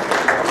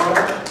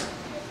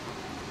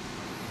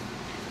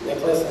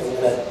 Nicholas, I'm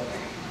going to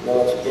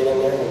let you get in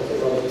there and get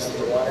a little used to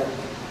the water.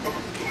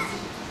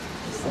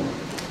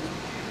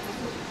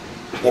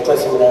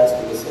 Nicholas, I'm going to ask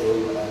you the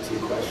same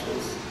 2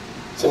 questions.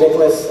 So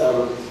Nicholas,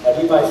 have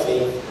you by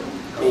faith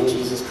made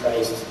Jesus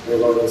Christ your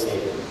Lord and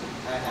Savior?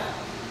 I have.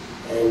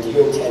 And do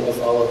you intend to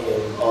follow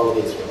him all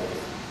the days of your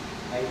life?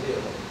 I do.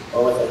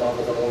 Or with the help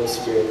of the Holy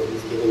Spirit that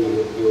he's given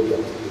you, you will be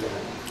able to do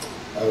that.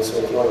 So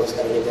if you want to just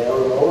kind of get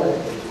down lower,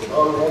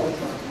 on there.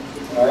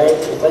 All right,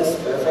 Nicholas,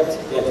 perfect.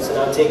 Yeah, so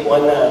now take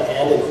one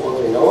hand and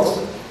hold your nose,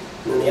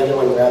 and then the other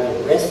one grab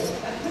your wrist.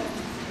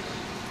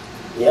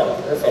 Yeah,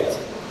 perfect.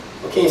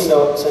 Okay,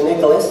 so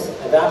Nicholas,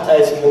 I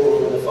baptize you in the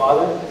name of the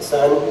Father, the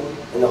Son,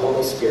 and the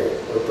Holy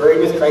Spirit. We're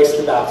buried with Christ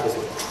through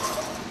baptism.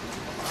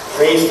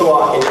 Raised to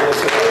walk in newness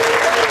of life.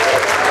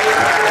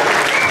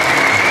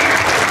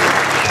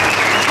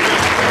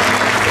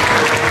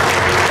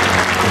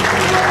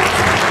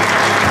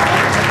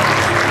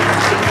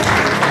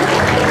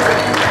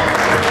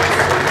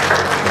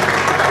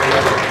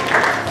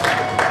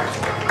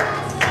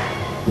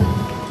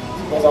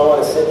 You guys all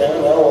want to sit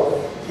down? Now we'll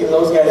give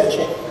those guys a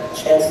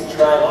chance to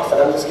try off,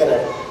 and I'm just going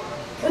to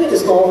kind of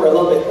just go over a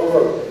little bit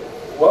over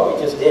what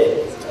we just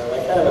did.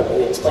 I kind of have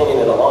been explaining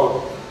it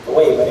along the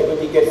way, but it would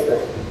be good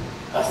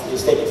for us to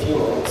just take a few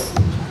moments.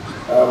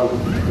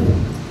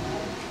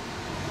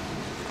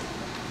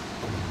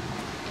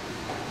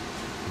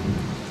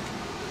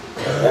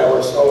 Yeah,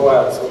 we're so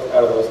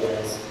proud of those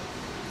guys.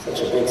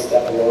 Such a big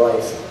step in their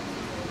life.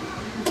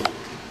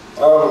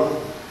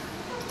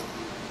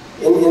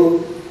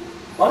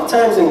 A lot of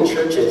times in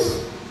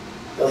churches,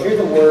 you'll hear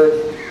the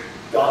word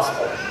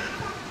gospel.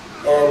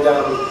 And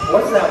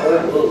what does that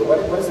word mean?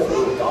 What does it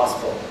mean,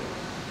 gospel?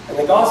 And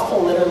the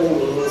gospel literally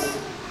means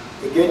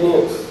the good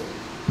news.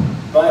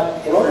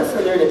 But in order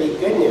for there to be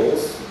good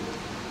news,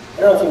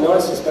 I don't know if you've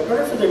noticed this, but in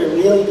order for there to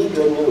really be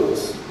good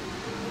news,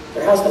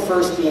 there has to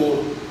first be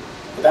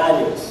the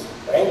bad news,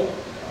 right?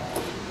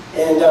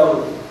 And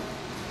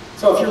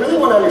so if you really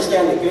want to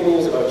understand the good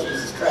news about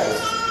Jesus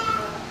Christ,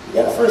 you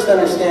got to first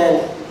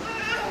understand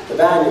the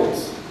bad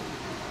news.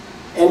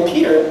 And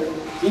Peter,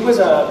 he was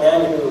a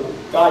man who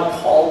God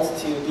called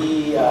to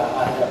be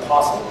an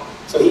apostle.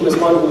 So he was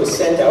one who was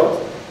sent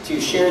out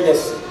to share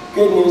this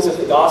good news of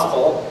the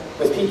gospel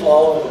with people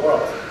all over the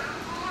world.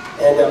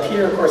 And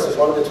Peter, of course, is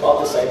one of the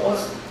 12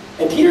 disciples.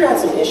 And Peter had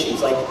some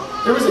issues. Like,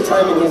 there was a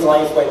time in his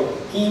life when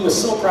he was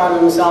so proud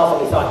of himself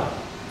and he thought,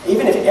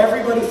 even if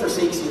everybody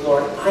forsakes you,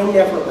 Lord, I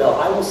never will.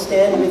 I will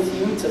stand with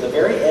you to the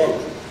very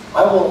end.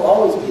 I will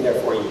always be there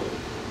for you.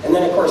 And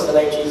then, of course, the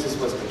night Jesus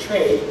was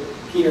betrayed,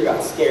 Peter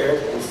got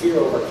scared and fear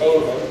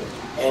overcame him,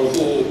 and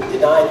he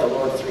denied the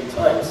Lord 3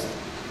 times,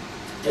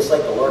 just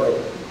like the Lord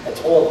had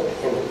told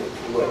him that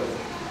he would.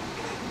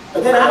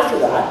 But then after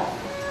that,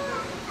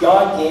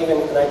 God gave,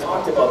 and I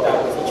talked about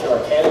that with each of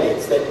our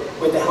candidates, that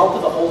with the help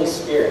of the Holy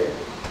Spirit,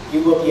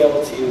 you will be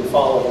able to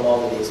follow him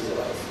all the days of your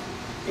life.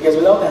 Because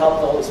without the help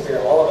of the Holy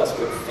Spirit, all of us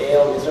would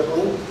fail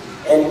miserably,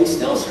 and we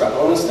still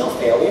struggle, and we still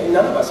fail.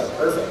 None of us are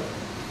perfect.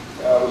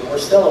 We're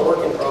still a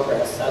work in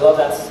progress. I love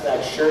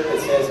that shirt that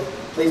says,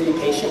 please be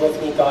patient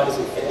with me, God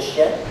isn't finished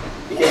yet,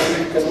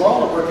 because we're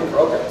all a work in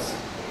progress.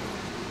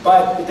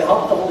 But with the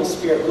help of the Holy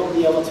Spirit, we'll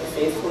be able to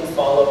faithfully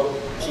follow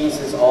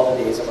Jesus all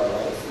the days of our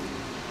life.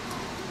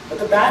 But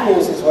the bad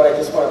news is what I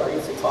just want to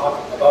briefly talk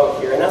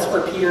about here, and that's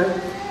where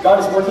Peter, God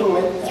is working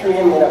through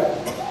him in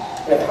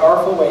a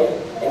powerful way,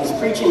 and he's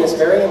preaching this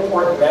very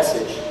important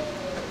message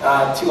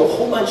to a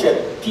whole bunch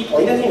of people.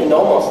 He doesn't even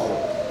know most of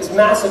them. This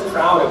massive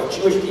crowd of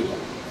Jewish people,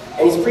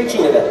 and he's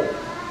preaching to them.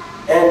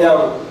 And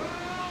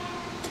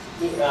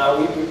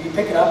we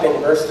pick it up in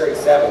verse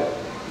 37,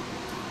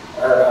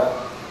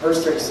 or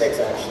verse 36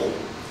 actually.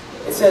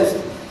 It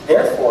says,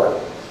 therefore,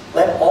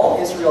 let all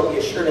Israel be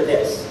assured of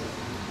this.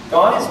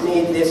 God has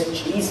made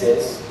this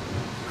Jesus,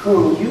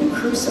 whom you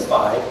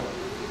crucified,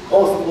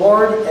 both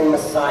Lord and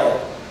Messiah.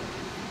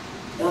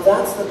 Now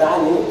that's the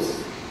bad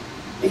news.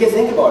 Because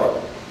think about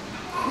it.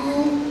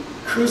 Who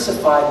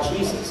crucified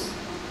Jesus?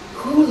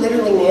 Who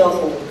literally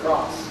nailed him to the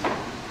cross?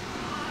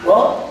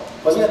 Well,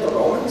 wasn't it the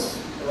Romans?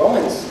 The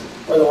Romans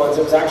were the ones.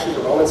 It was actually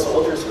the Roman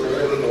soldiers who were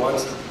literally the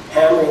ones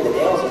hammering the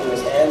nails into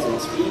his hands and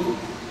his feet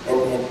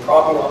and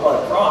propping him up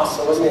on a cross.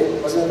 So wasn't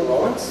it the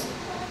Romans?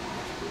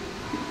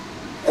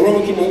 And then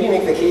you can maybe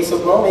make the case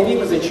of, well, maybe it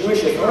was the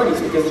Jewish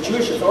authorities, because the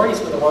Jewish authorities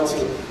were the ones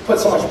who put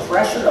so much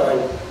pressure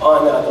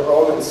on the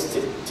Romans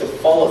to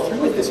follow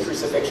through with this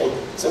crucifixion.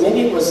 So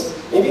maybe it was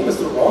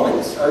the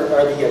Romans or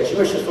the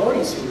Jewish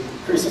authorities who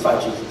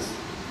crucified Jesus.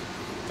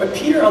 But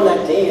Peter on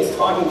that day is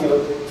talking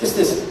to just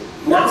this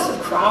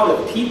massive crowd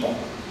of people.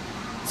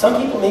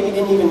 Some people maybe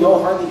didn't even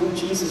know hardly who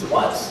Jesus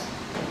was.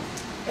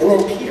 And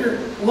then Peter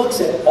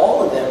looks at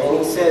all of them and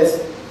he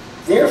says,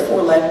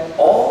 therefore let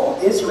all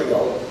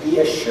Israel be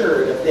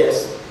assured of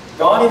this.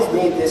 God has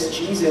made this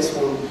Jesus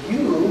whom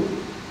you,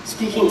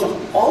 speaking to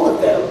all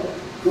of them,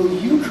 who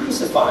you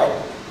crucified,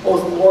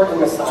 both Lord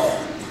and Messiah.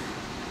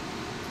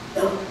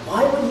 Now,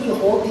 why would he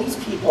hold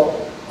these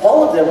people,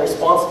 all of them,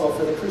 responsible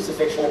for the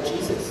crucifixion of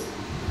Jesus?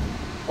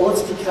 Well,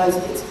 it's because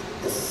it's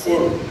the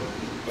sin.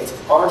 It's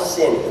our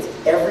sin.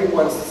 It's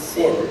everyone's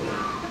sin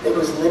that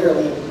was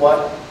literally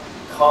what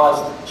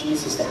caused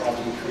Jesus to have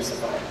to be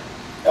crucified.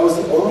 That was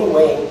the only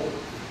way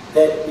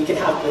that we could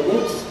have good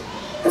news.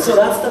 And so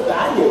that's the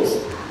bad news,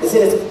 is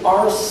that it's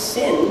our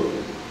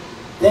sin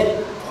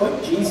that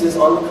put Jesus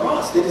on the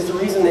cross. That is the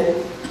reason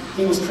that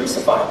he was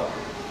crucified.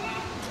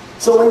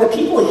 So when the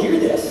people hear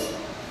this,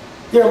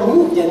 they're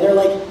moved and they're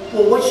like,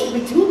 well, what should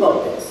we do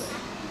about this?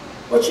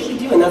 What should we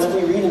do? And that's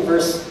what we read in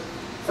verse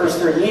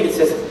 38. It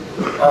says,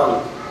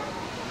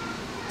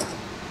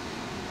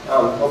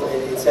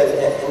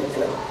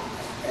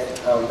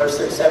 verse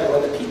 37,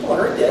 when the people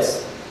heard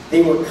this,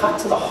 they were cut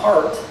to the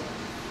heart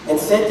and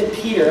said to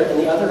Peter and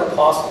the other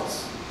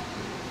apostles.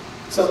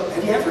 So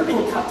have you ever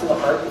been cut to the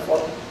heart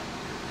before?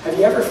 Have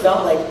you ever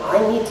felt like,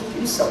 I need to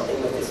do something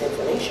with this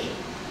information?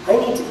 I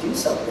need to do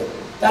something.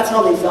 That's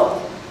how they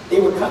felt. They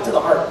were cut to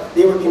the heart.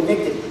 They were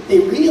convicted. They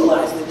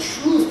realized that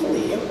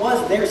truthfully it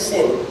was their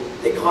sin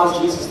that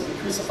caused Jesus to be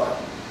crucified.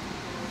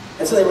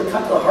 And so they were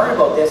cut to the heart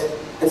about this.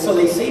 And so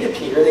they say to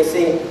Peter, they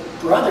say,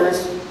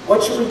 brothers,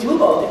 what should we do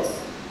about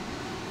this?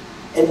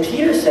 And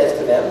Peter says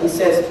to them, he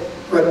says,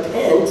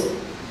 repent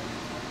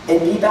and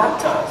be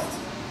baptized,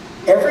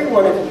 every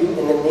one of you,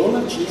 in the name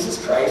of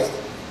Jesus Christ,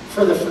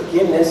 for the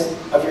forgiveness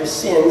of your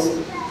sins,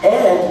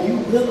 and you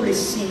will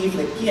receive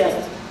the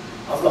gift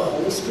of the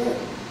Holy Spirit.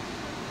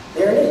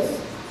 There it is.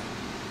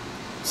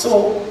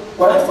 So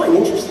what I find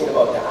interesting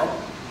about that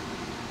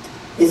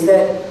is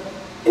that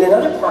in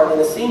another part in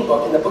the same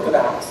book, in the book of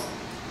Acts,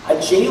 a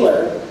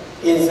jailer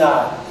is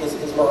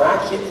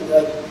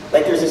miraculous.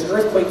 Like there's this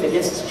earthquake that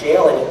hits this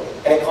jail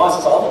and it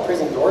causes all the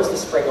prison doors to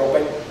spring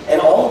open, and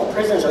all of the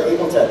prisoners are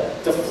able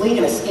to flee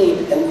and escape,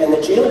 and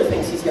the jailer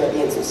thinks he's going to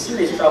be in some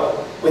serious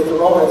trouble with the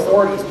Roman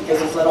authorities because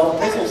he's let all the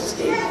prisoners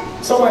escape,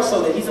 so much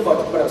so that he's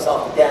about to put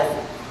himself to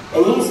death.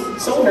 And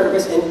he's so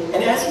nervous,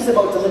 and as he's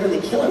about to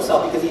literally kill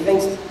himself because he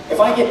thinks, if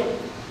I get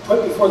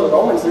put before the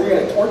Romans, they're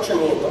going to torture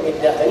me and put me to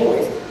death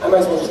anyways, I might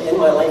as well just end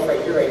my life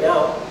right here, right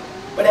now.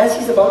 But as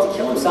he's about to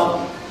kill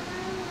himself,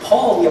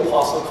 Paul, the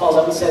apostle, calls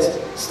up and says,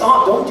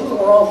 stop, don't do it,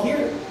 we're all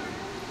here.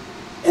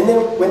 And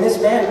then when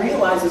this man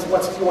realizes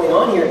what's going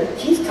on here,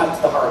 he's cut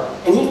to the heart,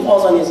 and he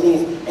falls on his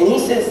knees, and he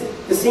says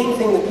the same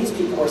thing that these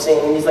people were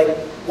saying. And he's like,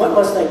 what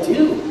must I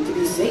do to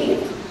be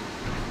saved?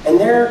 And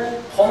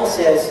there, Paul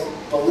says,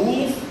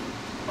 believe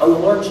on the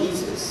Lord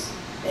Jesus,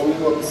 and you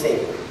will be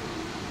saved.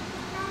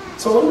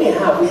 So what do we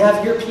have? We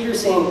have here Peter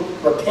saying,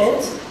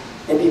 repent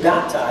and be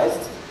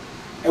baptized.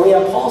 And we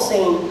have Paul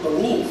saying,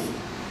 believe.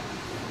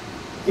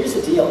 Here's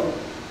the deal.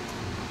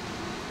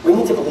 We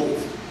need to believe.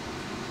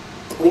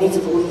 We need to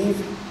believe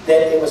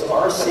that it was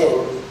our sin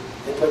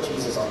that put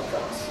Jesus on the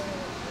cross.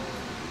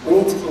 We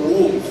need to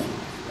believe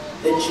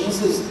that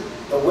Jesus,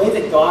 the way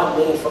that God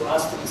made for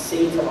us to be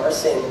saved from our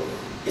sin,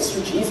 is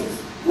through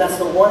Jesus. And that's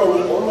the one and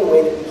the only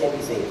way that we can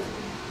be saved.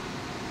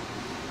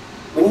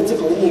 We need to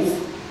believe,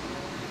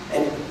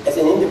 and as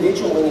an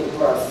individual, we need to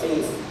put our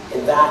faith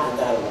in that and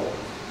that alone.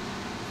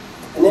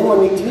 And then when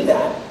we do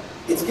that,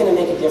 it's going to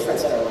make a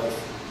difference in our life.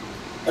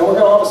 And we're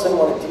going to all of a sudden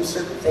want to do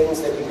certain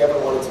things that we've never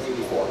wanted to do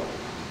before.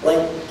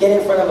 Like get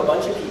in front of a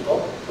bunch of people,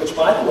 which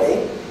by the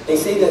way, they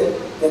say that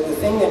the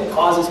thing that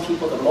causes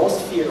people the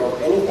most fear over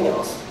anything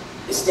else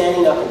is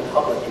standing up in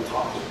public and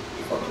talking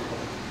before people.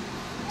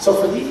 So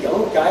for these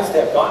young guys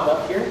that have gotten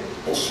up here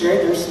and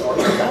shared their story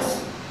with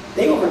us,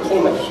 they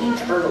overcame a huge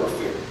hurdle of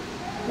fear.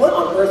 What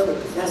on earth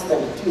would possess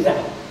them to do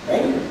that,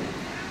 right?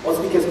 Well,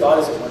 it's because God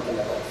is at work in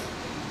their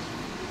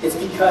life. It's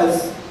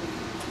because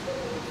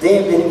they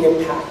have been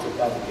impacted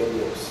by the good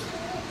news.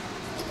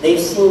 They've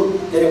seen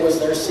that it was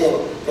their sin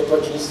that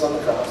put Jesus on the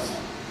cross.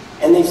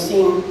 And they've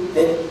seen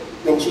that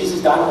when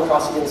Jesus died on the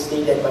cross, he didn't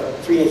stay dead, but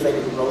 3 days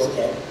later he rose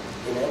again.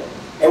 Amen?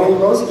 And when he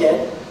rose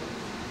again,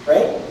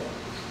 right,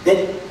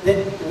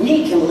 that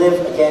we can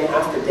live again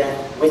after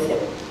death with him.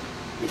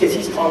 Because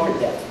he's conquered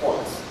death for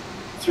us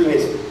through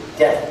his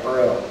death,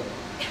 burial,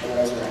 and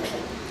resurrection.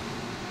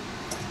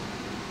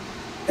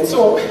 And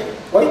so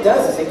what it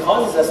does is it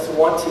causes us to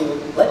want to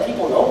let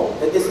people know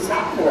that this has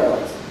happened in our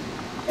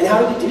life. And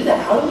how do we do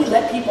that? How do we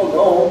let people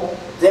know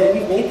that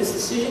we've made this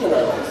decision in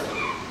our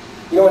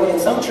life? You know, in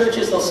some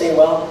churches they'll say,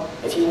 well,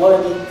 if you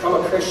want to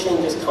become a Christian,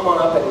 just come on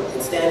up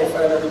and stand in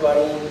front of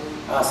everybody.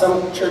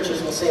 Some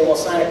churches will say, well,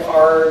 sign a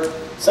card.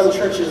 Some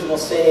churches will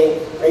say,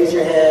 raise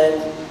your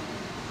hand.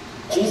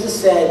 Jesus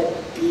said,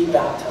 be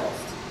baptized.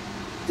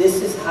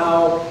 This is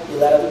how you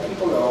let other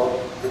people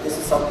know that this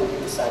is something you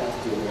decided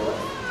to do in your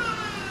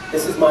life.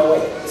 This is my way.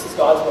 This is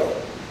God's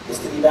way. Is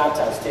to be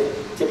baptized,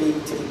 to be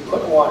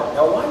put in water.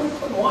 Now, why do we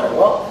put in water?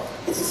 Well,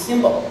 it's a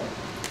symbol.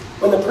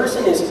 When the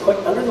person is put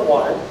under the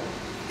water,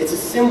 it's a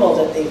symbol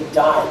that they've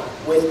died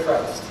with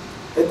Christ.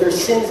 That their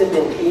sins have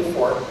been paid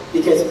for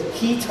because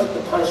he took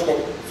the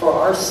punishment for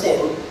our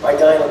sin by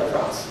dying on the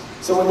cross.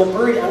 So when they're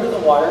buried under the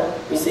water,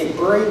 we say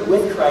buried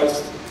with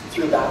Christ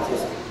through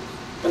baptism.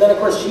 But then, of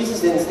course, Jesus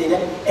didn't stay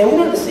dead, and we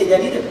don't have to say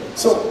that either.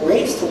 So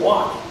raised to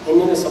walk in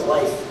newness of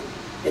life,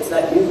 it's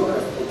that new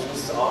birth that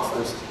Jesus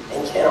offers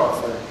and can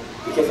offer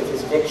because of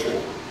his victory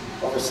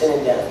over sin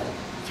and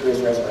death through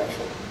his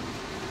resurrection.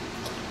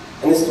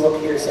 And this is what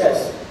Peter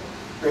says.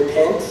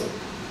 Repent.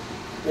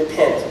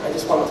 Repent. I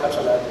just want to touch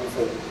on that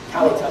briefly.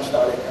 Callie touched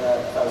on it, and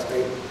I thought it was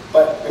great.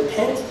 But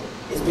repent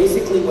is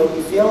basically when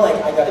you feel like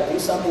I got to do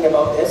something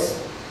about this.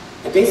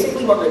 And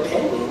basically what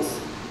repent means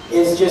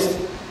is just,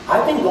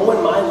 I've been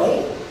going my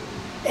way.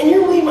 And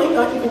your way might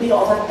not even be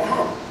all that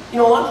bad. You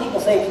know, a lot of people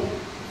think,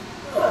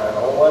 I don't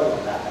know, I'm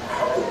not that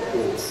bad. I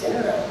mean,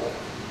 sinner.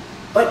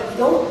 But you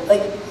don't,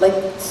 like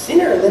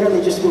sinner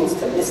literally just means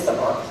to miss the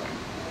mark.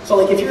 So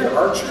like if you're an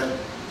archer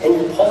and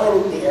you're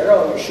pulling the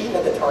arrow and you're shooting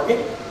at the target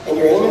and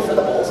you're aiming for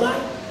the bullseye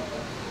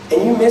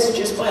and you miss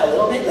just by a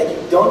little bit, like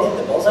you don't hit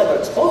the bullseye but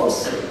it's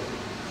close,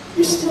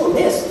 you still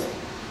missed.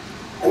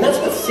 And that's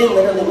what sin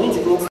literally means.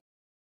 It means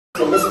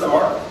to miss the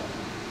mark.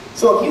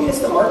 So if you miss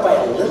the mark by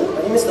a little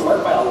or you miss the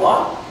mark by a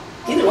lot,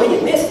 either way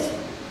you missed.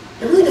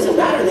 It really doesn't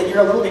matter that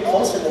you're a little bit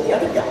closer than the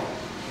other guy.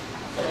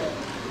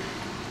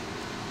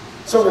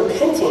 So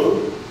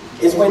repenting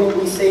is when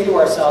we say to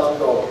ourselves,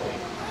 we go,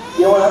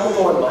 you know what, I've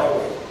been going my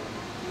way.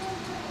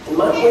 And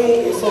my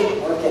way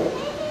isn't working.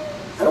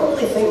 I don't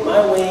really think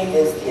my way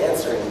is the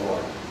answer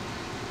anymore.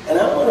 And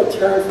I want to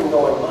turn from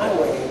going my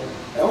way,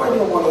 and I want to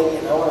do 180,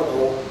 and I want to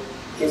go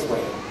his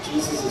way,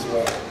 Jesus'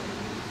 way.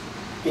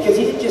 Because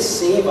he didn't just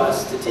save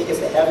us to take us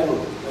to heaven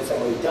with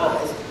him when he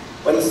dies,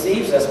 but he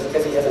saves us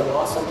because he has an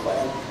awesome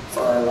plan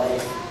for our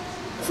life.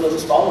 If we'll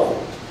just follow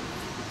him,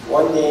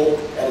 one day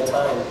at a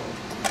time.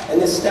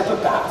 And this step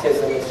of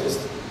baptism is just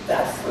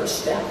that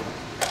first step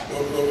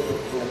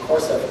in the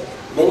course of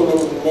many,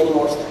 many, many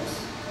more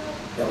steps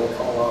that will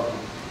come along.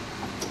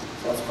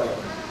 So let's pray.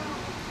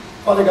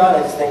 Father God,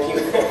 I just thank you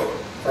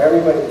for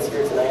everybody that's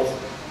here tonight.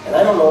 And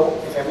I don't know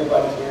if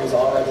everybody here has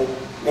already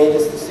made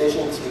this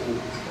decision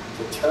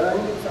to turn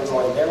from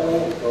going their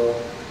way and go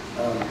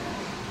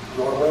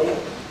your way.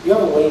 You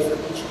have a way for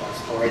each of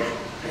us, Lord.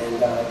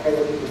 And I pray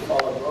that we would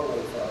follow your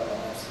way for our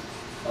lives.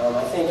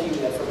 I thank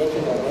you that for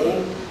making a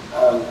way,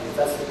 if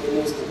that's the good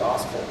news of the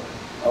gospel,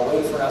 a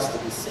way for us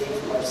to be saved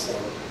from our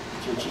sin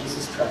through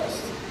Jesus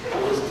Christ,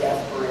 through his death,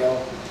 burial,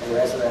 and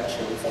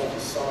resurrection. We thank you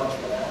so much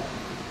for that.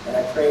 And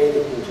I pray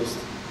that you would just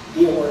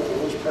be at work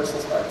in each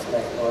person's heart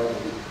tonight, Lord.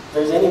 If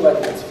there's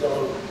anybody that's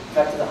feeling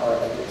cut to the heart,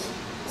 like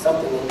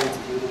something they need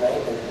to do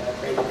tonight, and I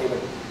pray that they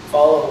would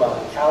follow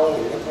Callie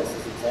and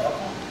Nicholas's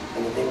example,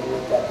 and that they would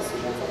make that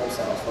decision for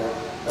themselves. For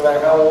no matter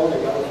how old or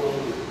young they may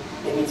be,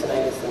 maybe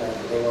tonight is the night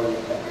that they want to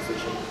make that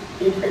decision.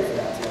 We pray for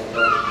that tonight,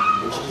 Lord.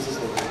 In Jesus'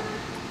 name,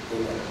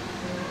 amen.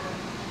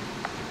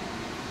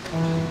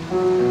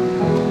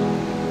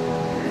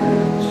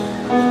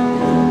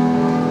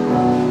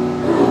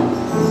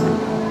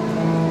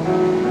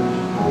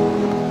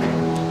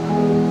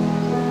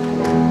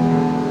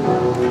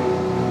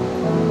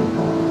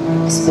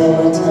 I spent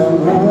my time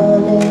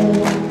running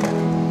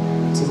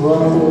to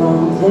all the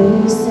wrong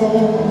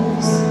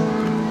places.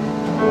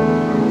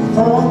 I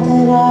thought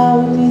that I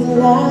would be the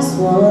last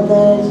one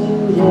that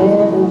you'd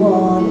ever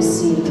want to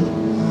see.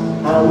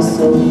 I was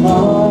so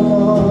far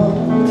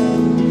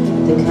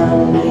gone, the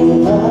kind of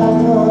gave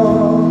up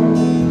on.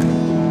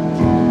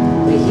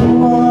 But you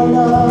are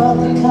not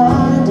the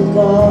kind of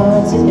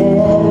God to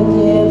ever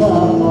give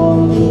up on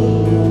me.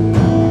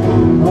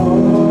 Oh,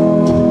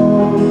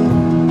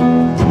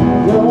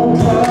 your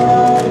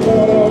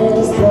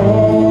kindness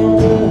led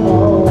me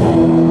home.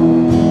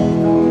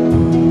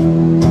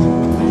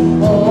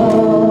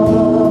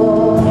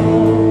 Oh,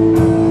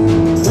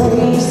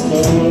 grace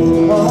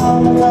came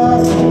upon my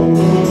life,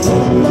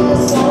 took my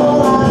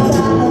soul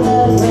out.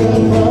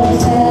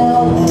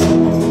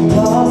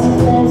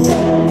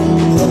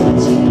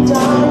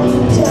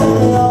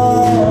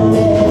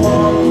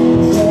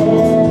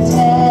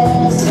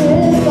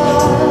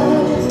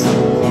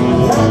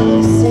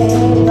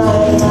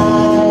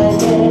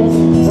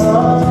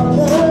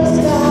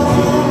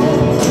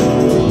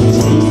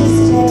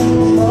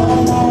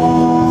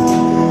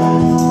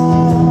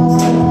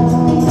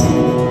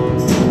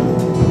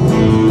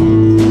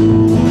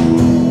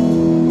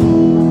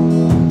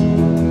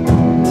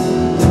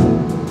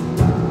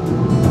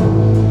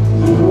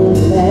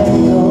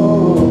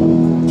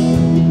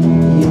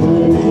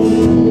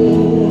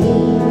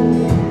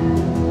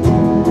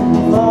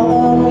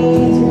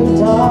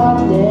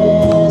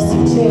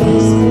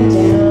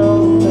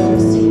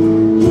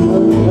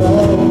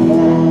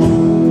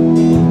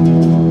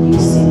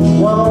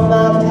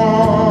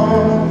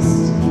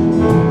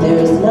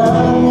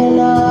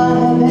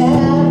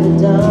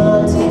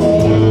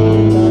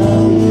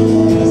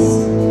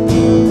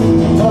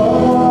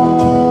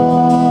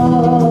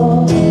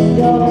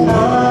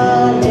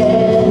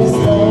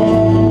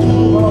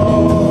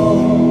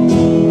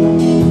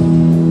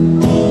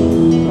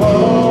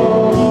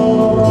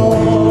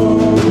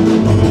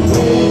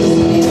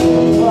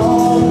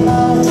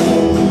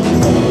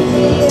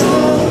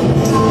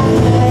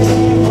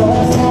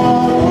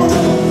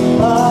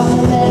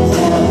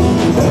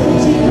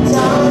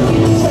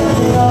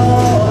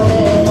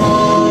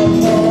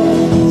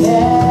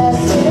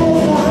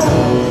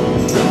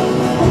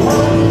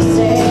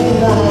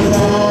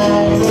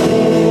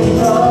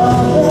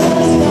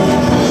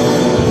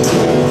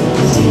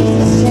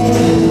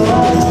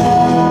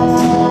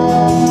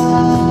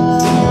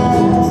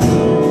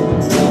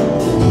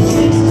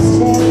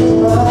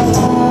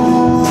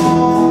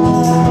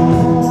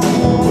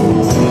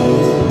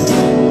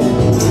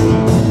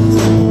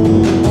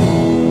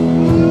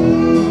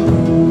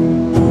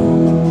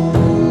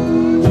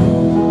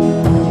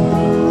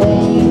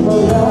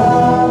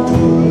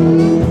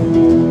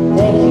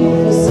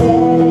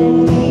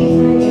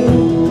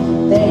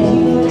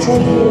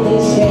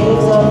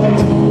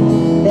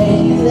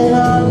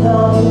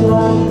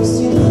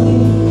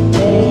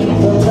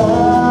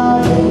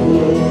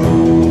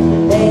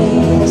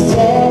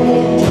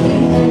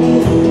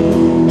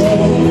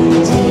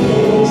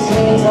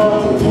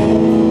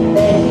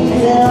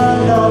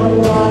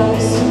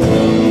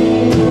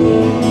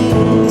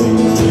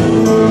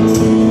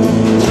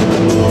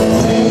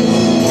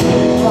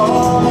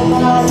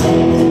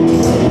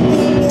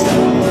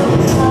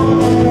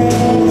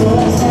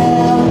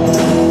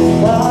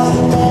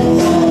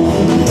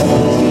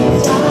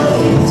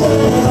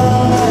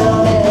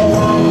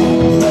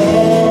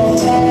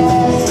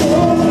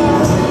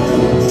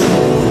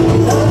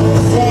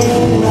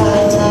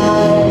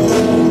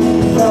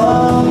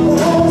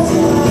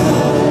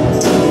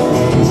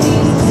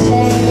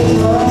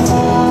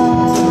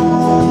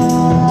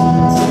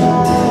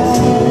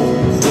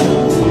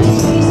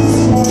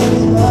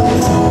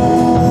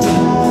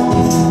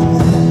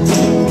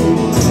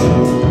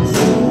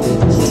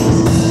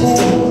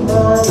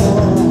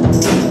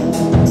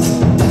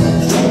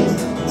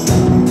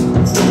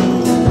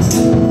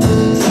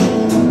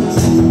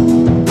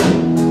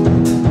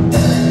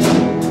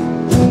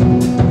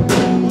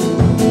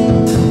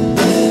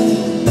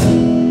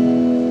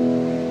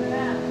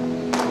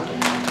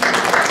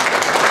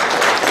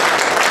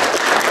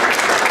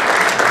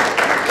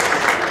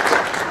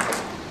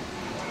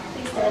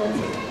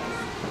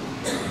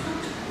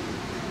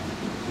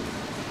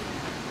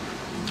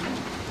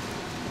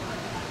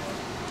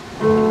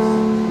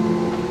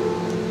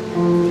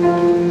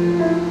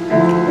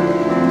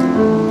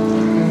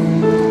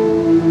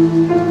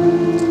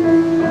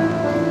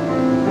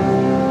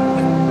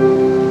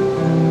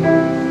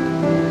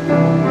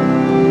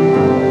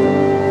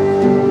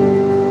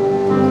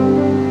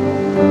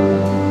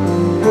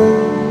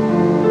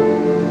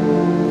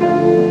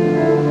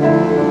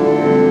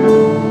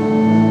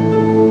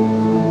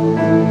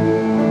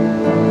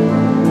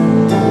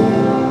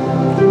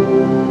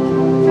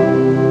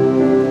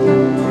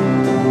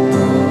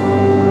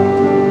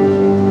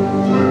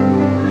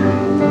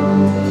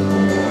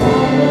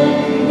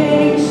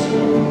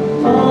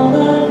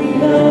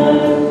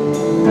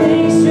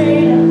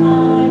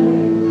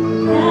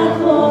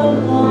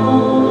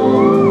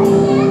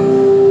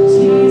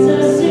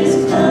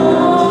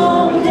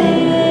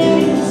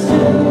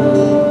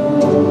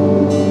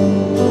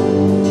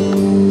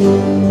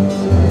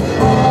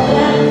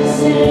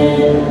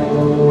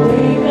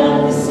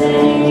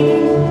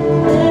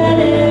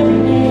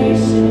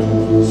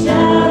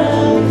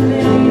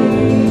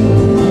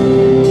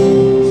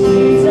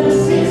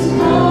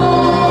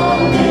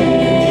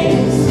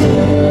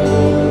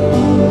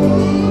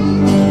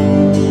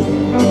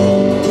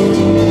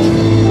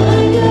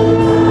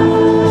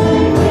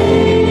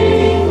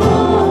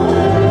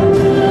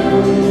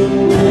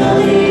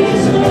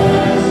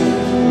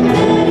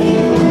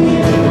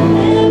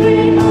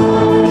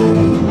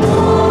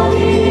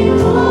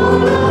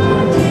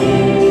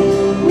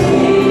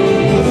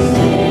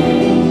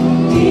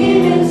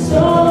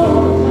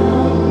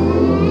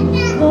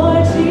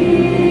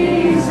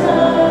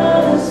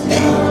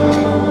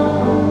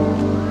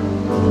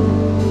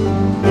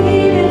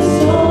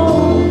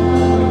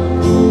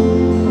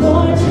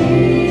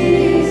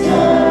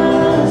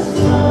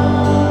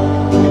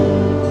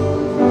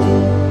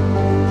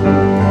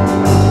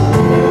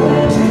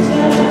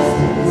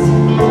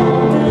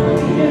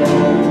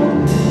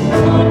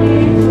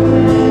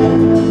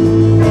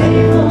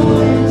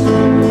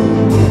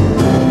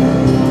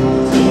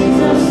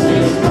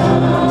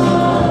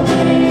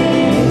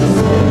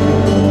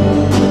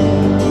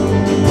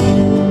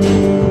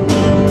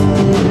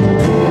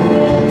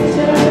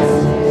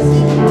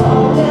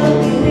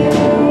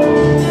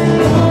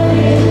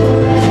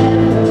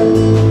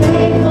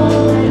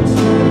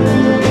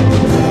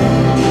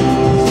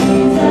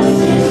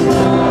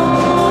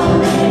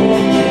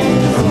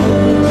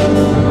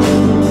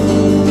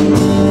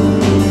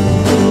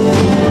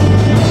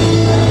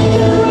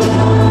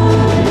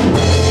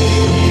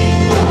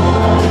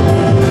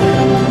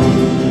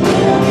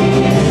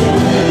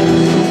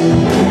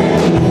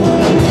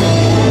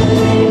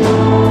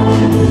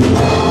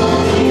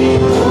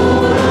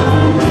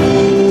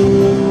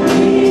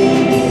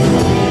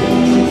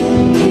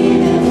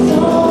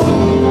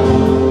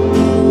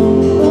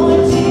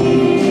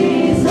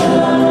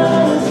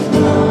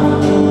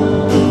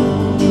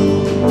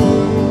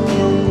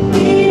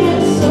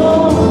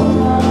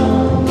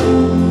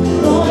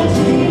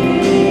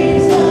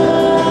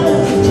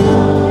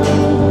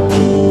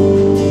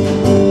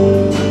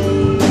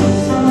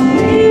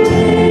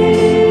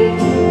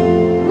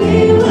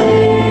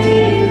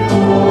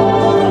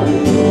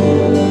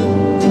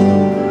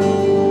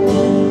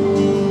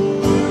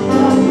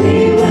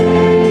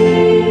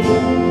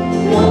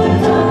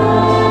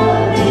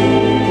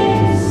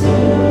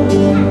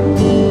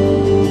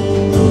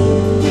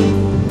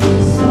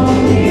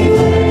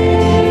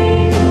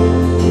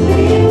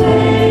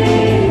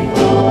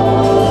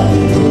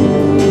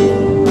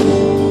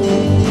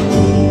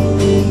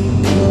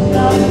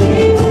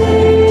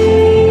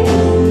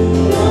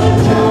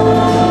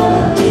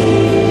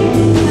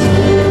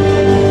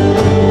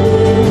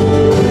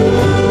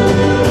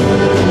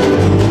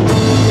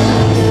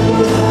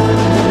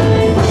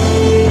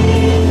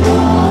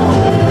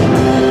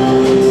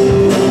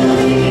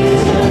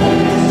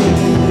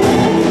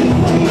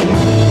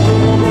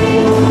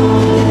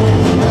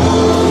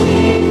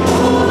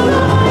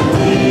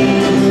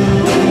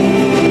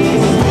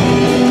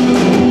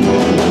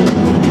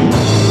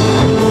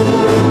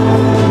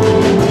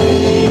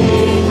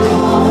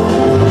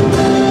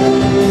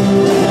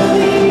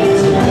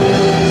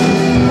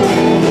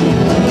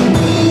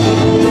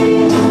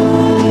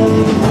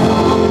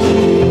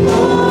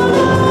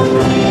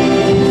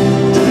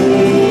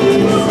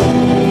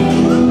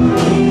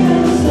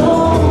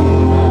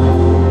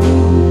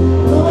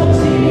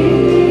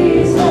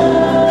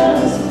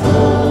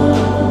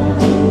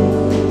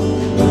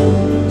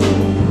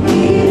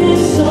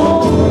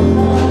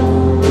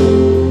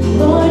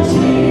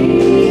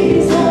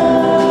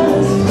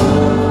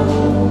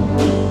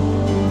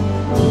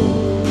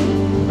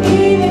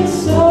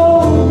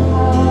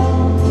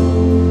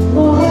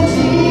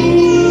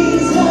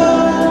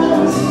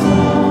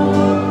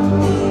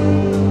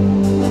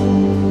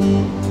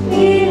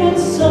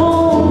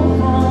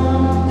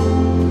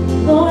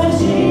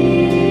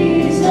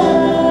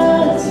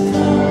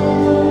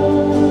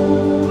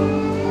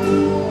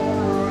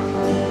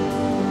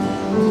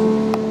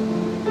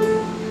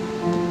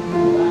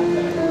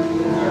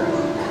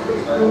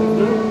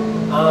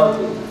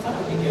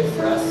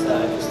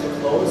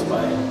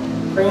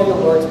 pray in the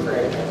Lord's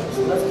Prayer together.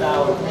 So let's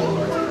bow and pray the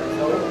Lord's Prayer,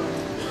 shall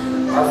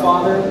we? Our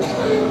Father,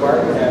 who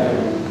art in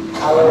heaven,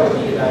 hallowed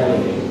be thy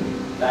name.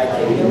 Thy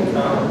kingdom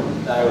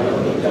come, thy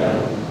will be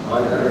done,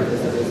 on earth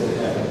as it is in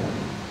heaven.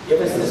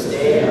 Give us this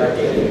day our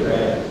daily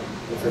bread,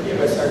 and forgive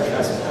us our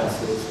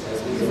trespasses,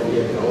 as we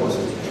forgive those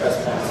who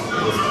trespass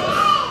against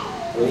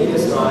us. And lead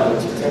us not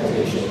into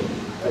temptation,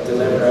 but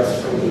deliver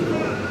us from evil.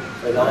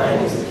 For thine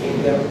is the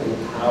kingdom, and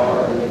the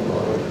power, and the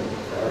glory,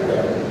 forever and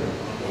ever.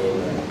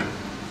 Amen.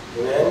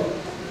 Amen.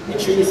 Make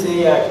sure you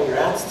say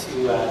congrats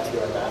to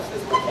our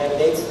baptismal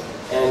candidates.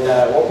 And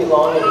it won't be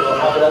long, and we'll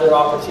have another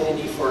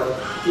opportunity for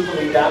people to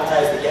be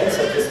baptized again.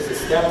 So if this is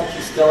a step that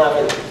you still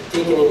haven't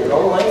taken in your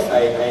own life,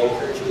 I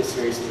encourage you to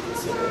seriously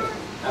consider it.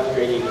 Have a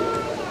great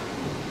evening.